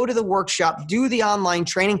mastermind. Go to the workshop. Do the online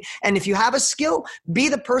training. And if you have a skill, be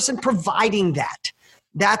the person providing that.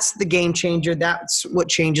 That's the game changer. That's what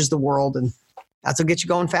changes the world. And that's what gets you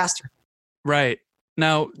going faster. Right.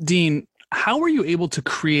 Now, Dean, how were you able to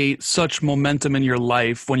create such momentum in your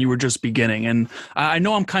life when you were just beginning? And I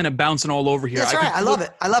know I'm kind of bouncing all over here. That's right. I love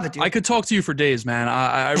it. I love it, dude. I could talk to you for days, man.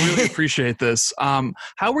 I really appreciate this.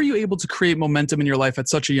 How were you able to create momentum in your life at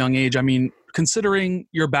such a young age? I mean, considering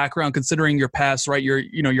your background, considering your past, right?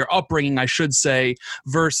 Your upbringing, I should say,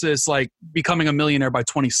 versus like becoming a millionaire by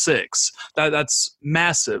 26. That's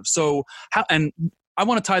massive. So I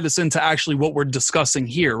want to tie this into actually what we're discussing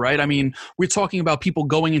here, right? I mean, we're talking about people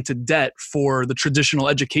going into debt for the traditional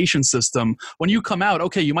education system. When you come out,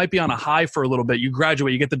 okay, you might be on a high for a little bit. You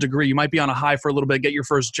graduate, you get the degree, you might be on a high for a little bit, get your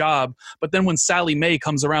first job. But then when Sally Mae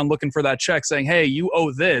comes around looking for that check saying, hey, you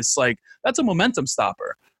owe this, like that's a momentum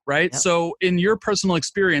stopper. Right. Yep. So in your personal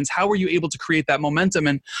experience, how were you able to create that momentum?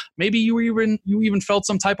 And maybe you even felt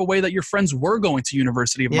some type of way that your friends were going to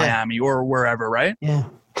University of Miami or wherever, right? Yeah.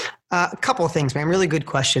 A couple of things, man. Really good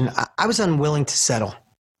question. I was unwilling to settle.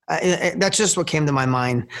 That's just what came to my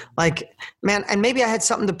mind. Like, man, and maybe I had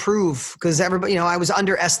something to prove because everybody, I was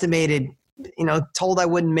underestimated, told I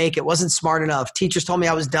wouldn't make it, wasn't smart enough. Teachers told me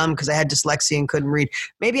I was dumb because I had dyslexia and couldn't read.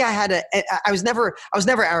 Maybe I was never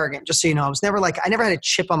arrogant, just so you know. I never had a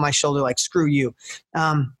chip on my shoulder like, screw you.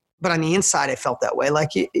 But on the inside, I felt that way.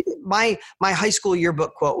 Like my high school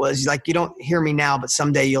yearbook quote was like, "You don't hear me now, but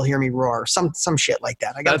someday you'll hear me roar." Some shit like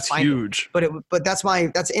that. I got to find huge. It. But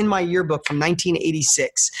that's in my yearbook from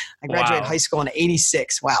 1986. I graduated high school in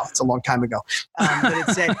 '86. Wow, it's a long time ago. But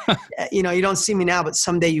it said, "You don't see me now, but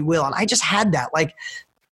someday you will." And I just had that. Like,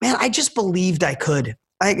 man, I just believed I could.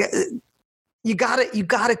 You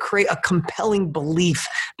gotta create a compelling belief.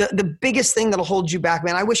 The biggest thing that'll hold you back,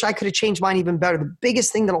 man, I wish I could have changed mine even better. The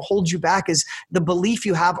biggest thing that'll hold you back is the belief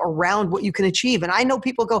you have around what you can achieve. And I know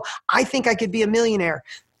people go, I think I could be a millionaire,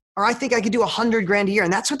 or I think I could do $100,000 a year.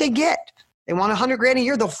 And that's what they get. They want $100,000 a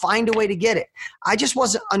year. They'll find a way to get it. I just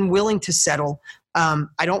wasn't unwilling to settle. I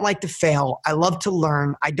don't like to fail. I love to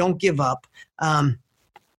learn. I don't give up. I'm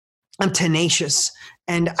tenacious.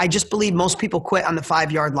 And I just believe most people quit on the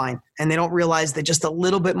 5-yard line and they don't realize that just a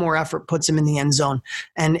little bit more effort puts them in the end zone.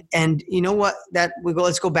 And you know what?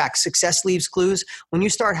 Let's go back. Success leaves clues. When you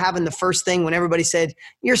start having the first thing, when everybody said,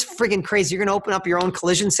 you're freaking crazy, you're going to open up your own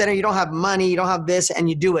collision center. You don't have money. You don't have this. And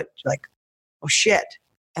you do it. You're like, oh shit.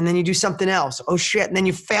 And then you do something else. Oh shit. And then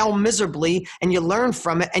you fail miserably and you learn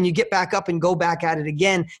from it and you get back up and go back at it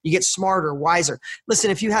again. You get smarter, wiser.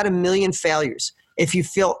 Listen, if you had 1 million failures, if you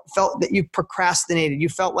felt that you procrastinated, you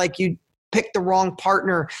felt like you picked the wrong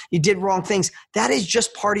partner, you did wrong things. That is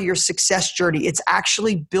just part of your success journey. It's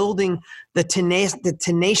actually building the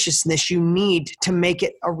tenaciousness you need to make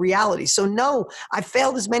it a reality. So no, I've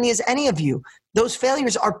failed as many as any of you. Those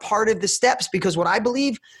failures are part of the steps, because what I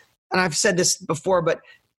believe, and I've said this before, but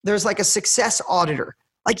there's like a success auditor.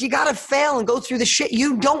 Like, you got to fail and go through the shit.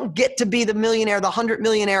 You don't get to be the millionaire, the 100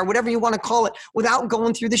 millionaire, whatever you want to call it, without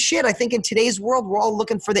going through the shit. I think in today's world, we're all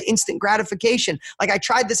looking for the instant gratification. Like, I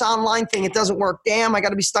tried this online thing. It doesn't work. Damn, I got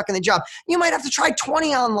to be stuck in the job. You might have to try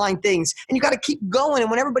 20 online things, and you got to keep going.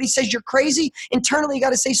 And when everybody says you're crazy, internally you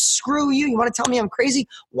got to say, screw you. You want to tell me I'm crazy?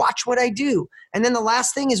 Watch what I do. And then the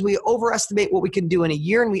last thing is, we overestimate what we can do in a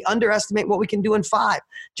year, and we underestimate what we can do in 5.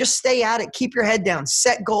 Just stay at it. Keep your head down.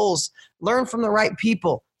 Set goals. Learn from the right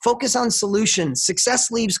people. Focus on solutions.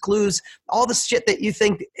 Success leaves clues. All the shit that you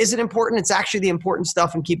think isn't important, it's actually the important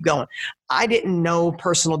stuff, and keep going. I didn't know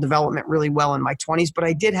personal development really well in my 20s, but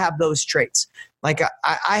I did have those traits. Like,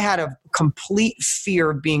 I had a complete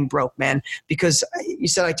fear of being broke, man, because you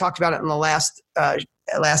said I talked about it in the last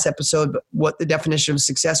episode, but what the definition of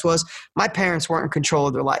success was. My parents weren't in control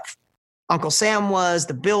of their life. Uncle Sam was,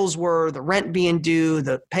 the bills were, the rent being due,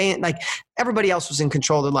 the paying, like, everybody else was in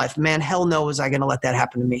control of their life. Man, hell no was I going to let that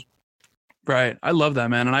happen to me. Right. I love that,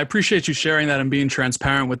 man. And I appreciate you sharing that and being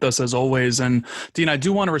transparent with us as always. And Dean, I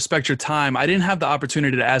do want to respect your time. I didn't have the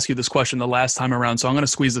opportunity to ask you this question the last time around, so I'm going to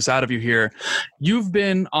squeeze this out of you here. You've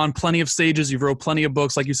been on plenty of stages. You've wrote plenty of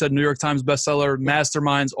books. Like you said, New York Times bestseller,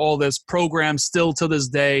 masterminds, all this, programs still to this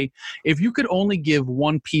day. If you could only give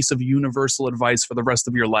one piece of universal advice for the rest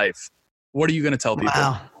of your life, what are you going to tell people?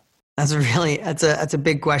 Wow. That's a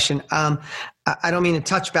big question. I don't mean to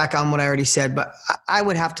touch back on what I already said, but I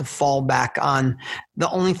would have to fall back on the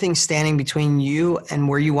only thing standing between you and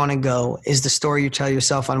where you want to go is the story you tell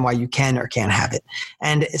yourself on why you can or can't have it.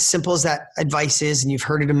 And as simple as that advice is, and you've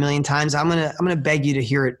heard it a million times, I'm gonna beg you to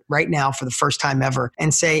hear it right now for the first time ever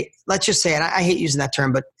and say, let's just say, and I hate using that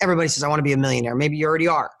term, but everybody says, I want to be a millionaire. Maybe you already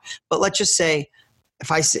are. But let's just say,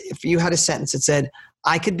 if you had a sentence that said,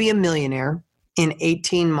 I could be a millionaire in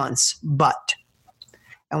 18 months, but,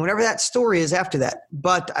 and whatever that story is after that,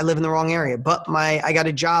 but I live in the wrong area, but I got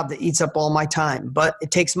a job that eats up all my time, but it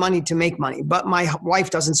takes money to make money, but my wife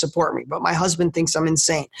doesn't support me, but my husband thinks I'm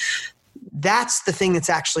insane. That's the thing that's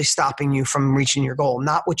actually stopping you from reaching your goal,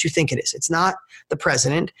 not what you think it is. It's not the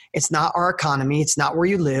president. It's not our economy. It's not where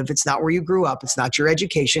you live. It's not where you grew up. It's not your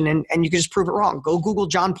education. And you can just prove it wrong. Go Google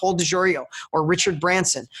John Paul DiGiorgio or Richard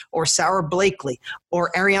Branson or Sarah Blakely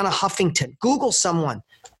or Arianna Huffington. Google someone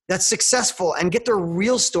that's successful and get their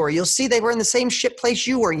real story. You'll see they were in the same shit place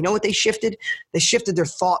you were. You know what they shifted? They shifted their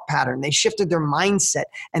thought pattern. They shifted their mindset,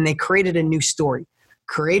 and they created a new story.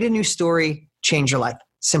 Create a new story, change your life.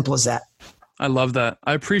 Simple as that. I love that.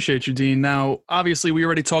 I appreciate you, Dean. Now, obviously, we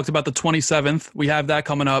already talked about the 27th. We have that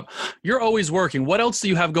coming up. You're always working. What else do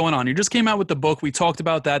you have going on? You just came out with the book. We talked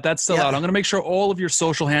about that. That's still out. I'm going to make sure all of your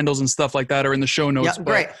social handles and stuff like that are in the show notes. Yeah,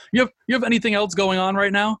 great. You have anything else going on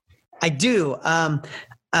right now? I do. I'm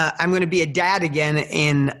going to be a dad again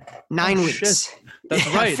in 9 weeks. Shit. That's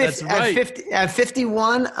right. That's right. At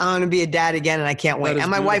 51, I'm going to be a dad again, and I can't wait. And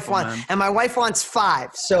my wife wants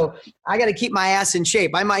 5. So I got to keep my ass in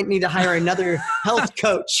shape. I might need to hire another health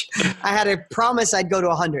coach. I had a promise I'd go to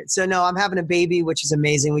 100. So no, I'm having a baby, which is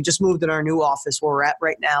amazing. We just moved in our new office where we're at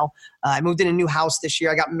right now. I moved in a new house this year.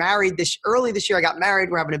 I got married early this year. I got married.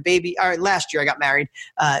 We're having a baby. Last year I got married.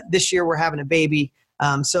 This year we're having a baby.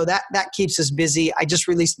 So that keeps us busy. I just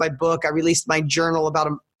released my book. I released my journal about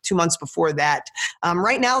 2 months before that.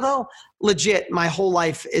 Right now, though, legit, my whole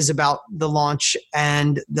life is about the launch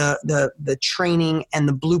and the training and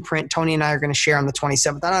the blueprint Tony and I are going to share on the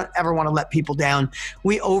 27th. I don't ever want to let people down.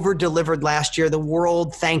 We over-delivered last year. The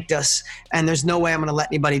world thanked us, and there's no way I'm going to let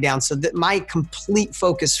anybody down. So my complete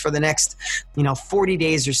focus for the next 40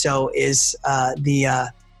 days or so is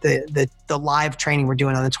the live training we're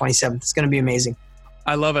doing on the 27th. It's going to be amazing.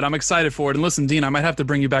 I love it. I'm excited for it. And listen, Dean, I might have to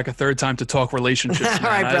bring you back a third time to talk relationships. All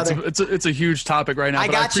right, brother. It's a huge topic right now. I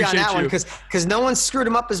got you on that one because no one's screwed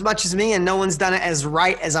them up as much as me, and no one's done it as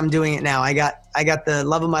right as I'm doing it now. I got the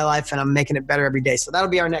love of my life, and I'm making it better every day. So that'll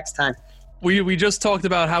be our next time. We just talked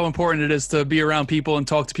about how important it is to be around people and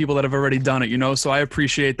talk to people that have already done it, so I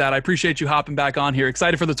appreciate that. I appreciate you hopping back on here.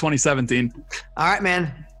 Excited for the 2017. All right,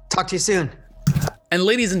 man. Talk to you soon. And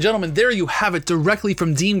ladies and gentlemen, there you have it, directly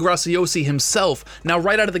from Dean Graziosi himself. Now,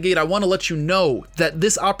 right out of the gate, I want to let you know that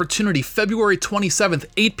this opportunity, February 27th,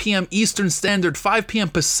 8 p.m. Eastern Standard, 5 p.m.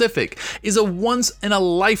 Pacific, is a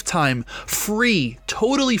once-in-a-lifetime, free,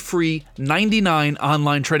 totally free, 99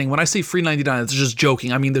 online training. When I say free 99, it's just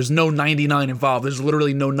joking. I mean, there's no 99 involved. There's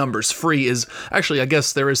literally no numbers. Free is, actually, I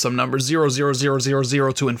guess there is some numbers, 0, 0, 0, 0,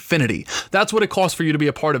 0 to infinity. That's what it costs for you to be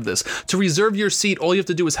a part of this. To reserve your seat, all you have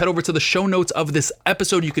to do is head over to the show notes of this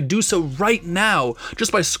episode. You could do so right now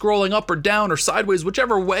just by scrolling up or down or sideways,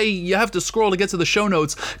 whichever way you have to scroll to get to the show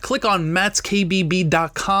notes. Click on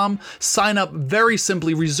mattskbb.com, sign up very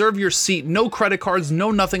simply, reserve your seat, no credit cards,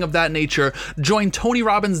 no nothing of that nature. Join Tony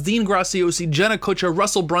Robbins, Dean Graziosi, Jenna Kutcher,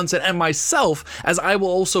 Russell Brunson, and myself, as I will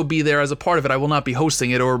also be there as a part of it. I will not be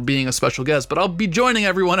hosting it or being a special guest, but I'll be joining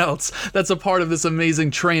everyone else that's a part of this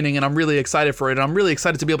amazing training, and I'm really excited for it. And I'm really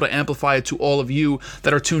excited to be able to amplify it to all of you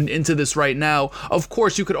that are tuned into this right now. Of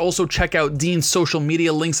course, you could also check out Dean's social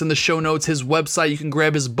media links in the show notes, his website. You can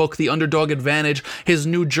grab his book, The Underdog Advantage, his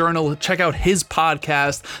new journal, check out his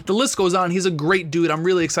podcast. The list goes on. He's a great dude. I'm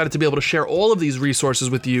really excited to be able to share all of these resources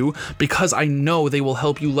with you because I know they will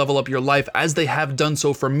help you level up your life as they have done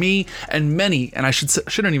so for me and many, and I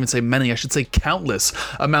shouldn't even say many, I should say countless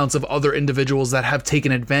amounts of other individuals that have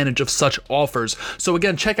taken advantage of such offers. So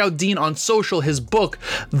again, check out Dean on social, his book,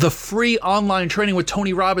 the free online training with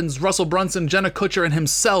Tony Robbins, Russell Brunson, Jenna Kutcher, and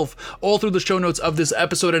himself, all through the show notes of this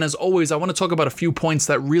episode. And as always, I want to talk about a few points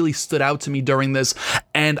that really stood out to me during this,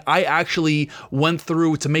 and I actually went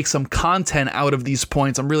through to make some content out of these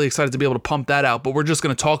points. I'm really excited to be able to pump that out, but we're just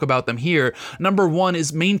going to talk about them here. Number one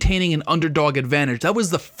is maintaining an underdog advantage. That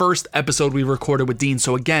was the first episode we recorded with Dean.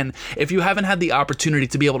 So again, if you haven't had the opportunity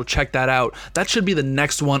to be able to check that out, that should be the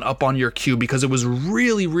next one up on your queue because it was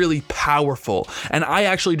really, really powerful. And I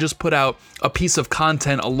actually just put out a piece of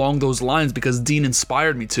content along those lines because Dean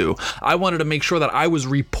inspired me to. I wanted to make sure that I was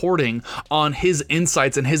reporting on his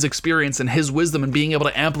insights and his experience and his wisdom and being able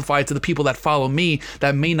to amplify it to the people that follow me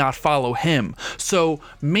that may not follow him. So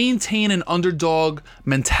maintain an underdog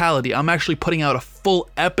mentality. I'm actually putting out a full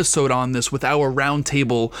episode on this with our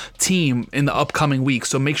roundtable team in the upcoming week,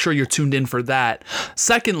 so make sure you're tuned in for that.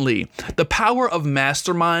 Secondly, the power of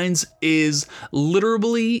masterminds is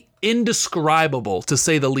literally indescribable, to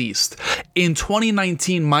say the least. In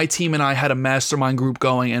 2019, my team and I had a mastermind group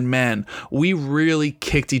going, and man, we really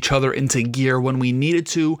kicked each other into gear when we needed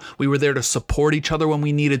to. We were there to support each other when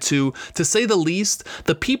we needed to. To say the least,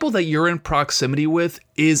 the people that you're in proximity with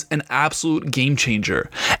is an absolute game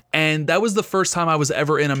changer. And that was the first time I was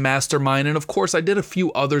ever in a mastermind. And of course, I did a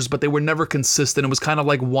few others, but they were never consistent. It was kind of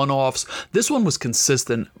like one-offs. This one was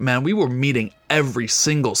consistent. Man, we were meeting every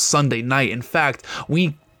single Sunday night. In fact,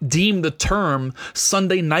 we deemed the term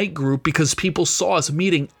Sunday night group because people saw us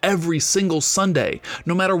meeting every single Sunday,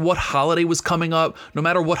 no matter what holiday was coming up, no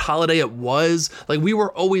matter what holiday it was. Like, we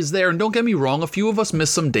were always there. And don't get me wrong, a few of us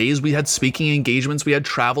missed some days. We had speaking engagements, we had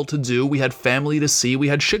travel to do, we had family to see, we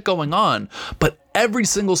had shit going on. But every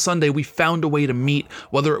single Sunday, we found a way to meet,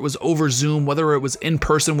 whether it was over Zoom, whether it was in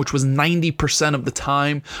person, which was 90% of the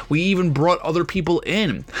time. We even brought other people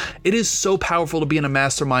in. It is so powerful to be in a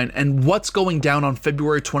mastermind, and what's going down on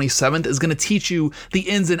February 27th is going to teach you the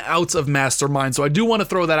ins and outs of mastermind. So I do want to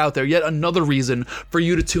throw that out there. Yet another reason for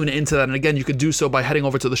you to tune into that. And again, you could do so by heading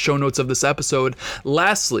over to the show notes of this episode.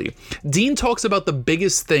 Lastly, Dean talks about the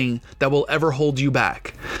biggest thing that will ever hold you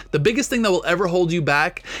back. The biggest thing that will ever hold you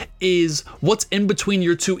back is what's in between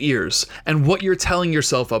your two ears and what you're telling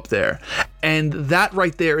yourself up there. And that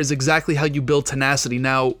right there is exactly how you build tenacity.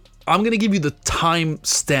 Now, I'm going to give you the time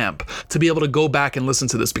stamp to be able to go back and listen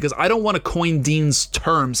to this because I don't want to coin Dean's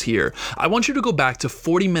terms here. I want you to go back to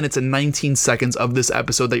 40 minutes and 19 seconds of this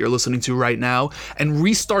episode that you're listening to right now and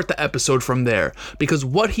restart the episode from there, because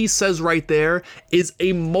what he says right there is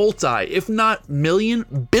a multi, if not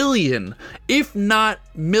million, billion, if not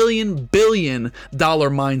million billion dollar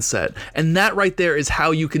mindset. And that right there is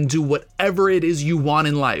how you can do whatever it is you want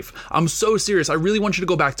in life. I'm so serious. I really want you to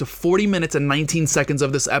go back to 40 minutes and 19 seconds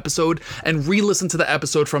of this episode and re-listen to the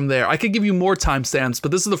episode from there. I could give you more timestamps,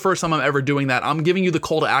 but this is the first time I'm ever doing that. I'm giving you the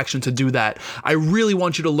call to action to do that. I really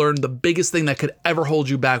want you to learn the biggest thing that could ever hold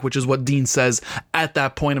you back, which is what Dean says at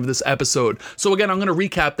that point of this episode. So again, I'm going to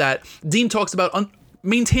recap that. Dean talks about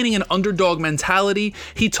maintaining an underdog mentality.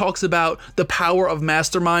 He talks about the power of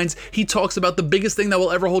masterminds. He talks about the biggest thing that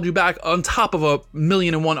will ever hold you back, on top of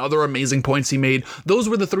 1,000,001 other amazing points he made. Those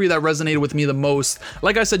were the three that resonated with me the most.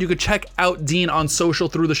 Like I said, you could check out Dean on social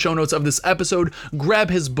through the show notes of this episode. Grab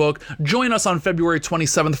his book. Join us on February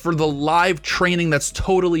 27th for the live training that's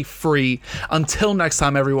totally free. Until next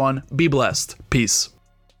time, everyone, be blessed. Peace.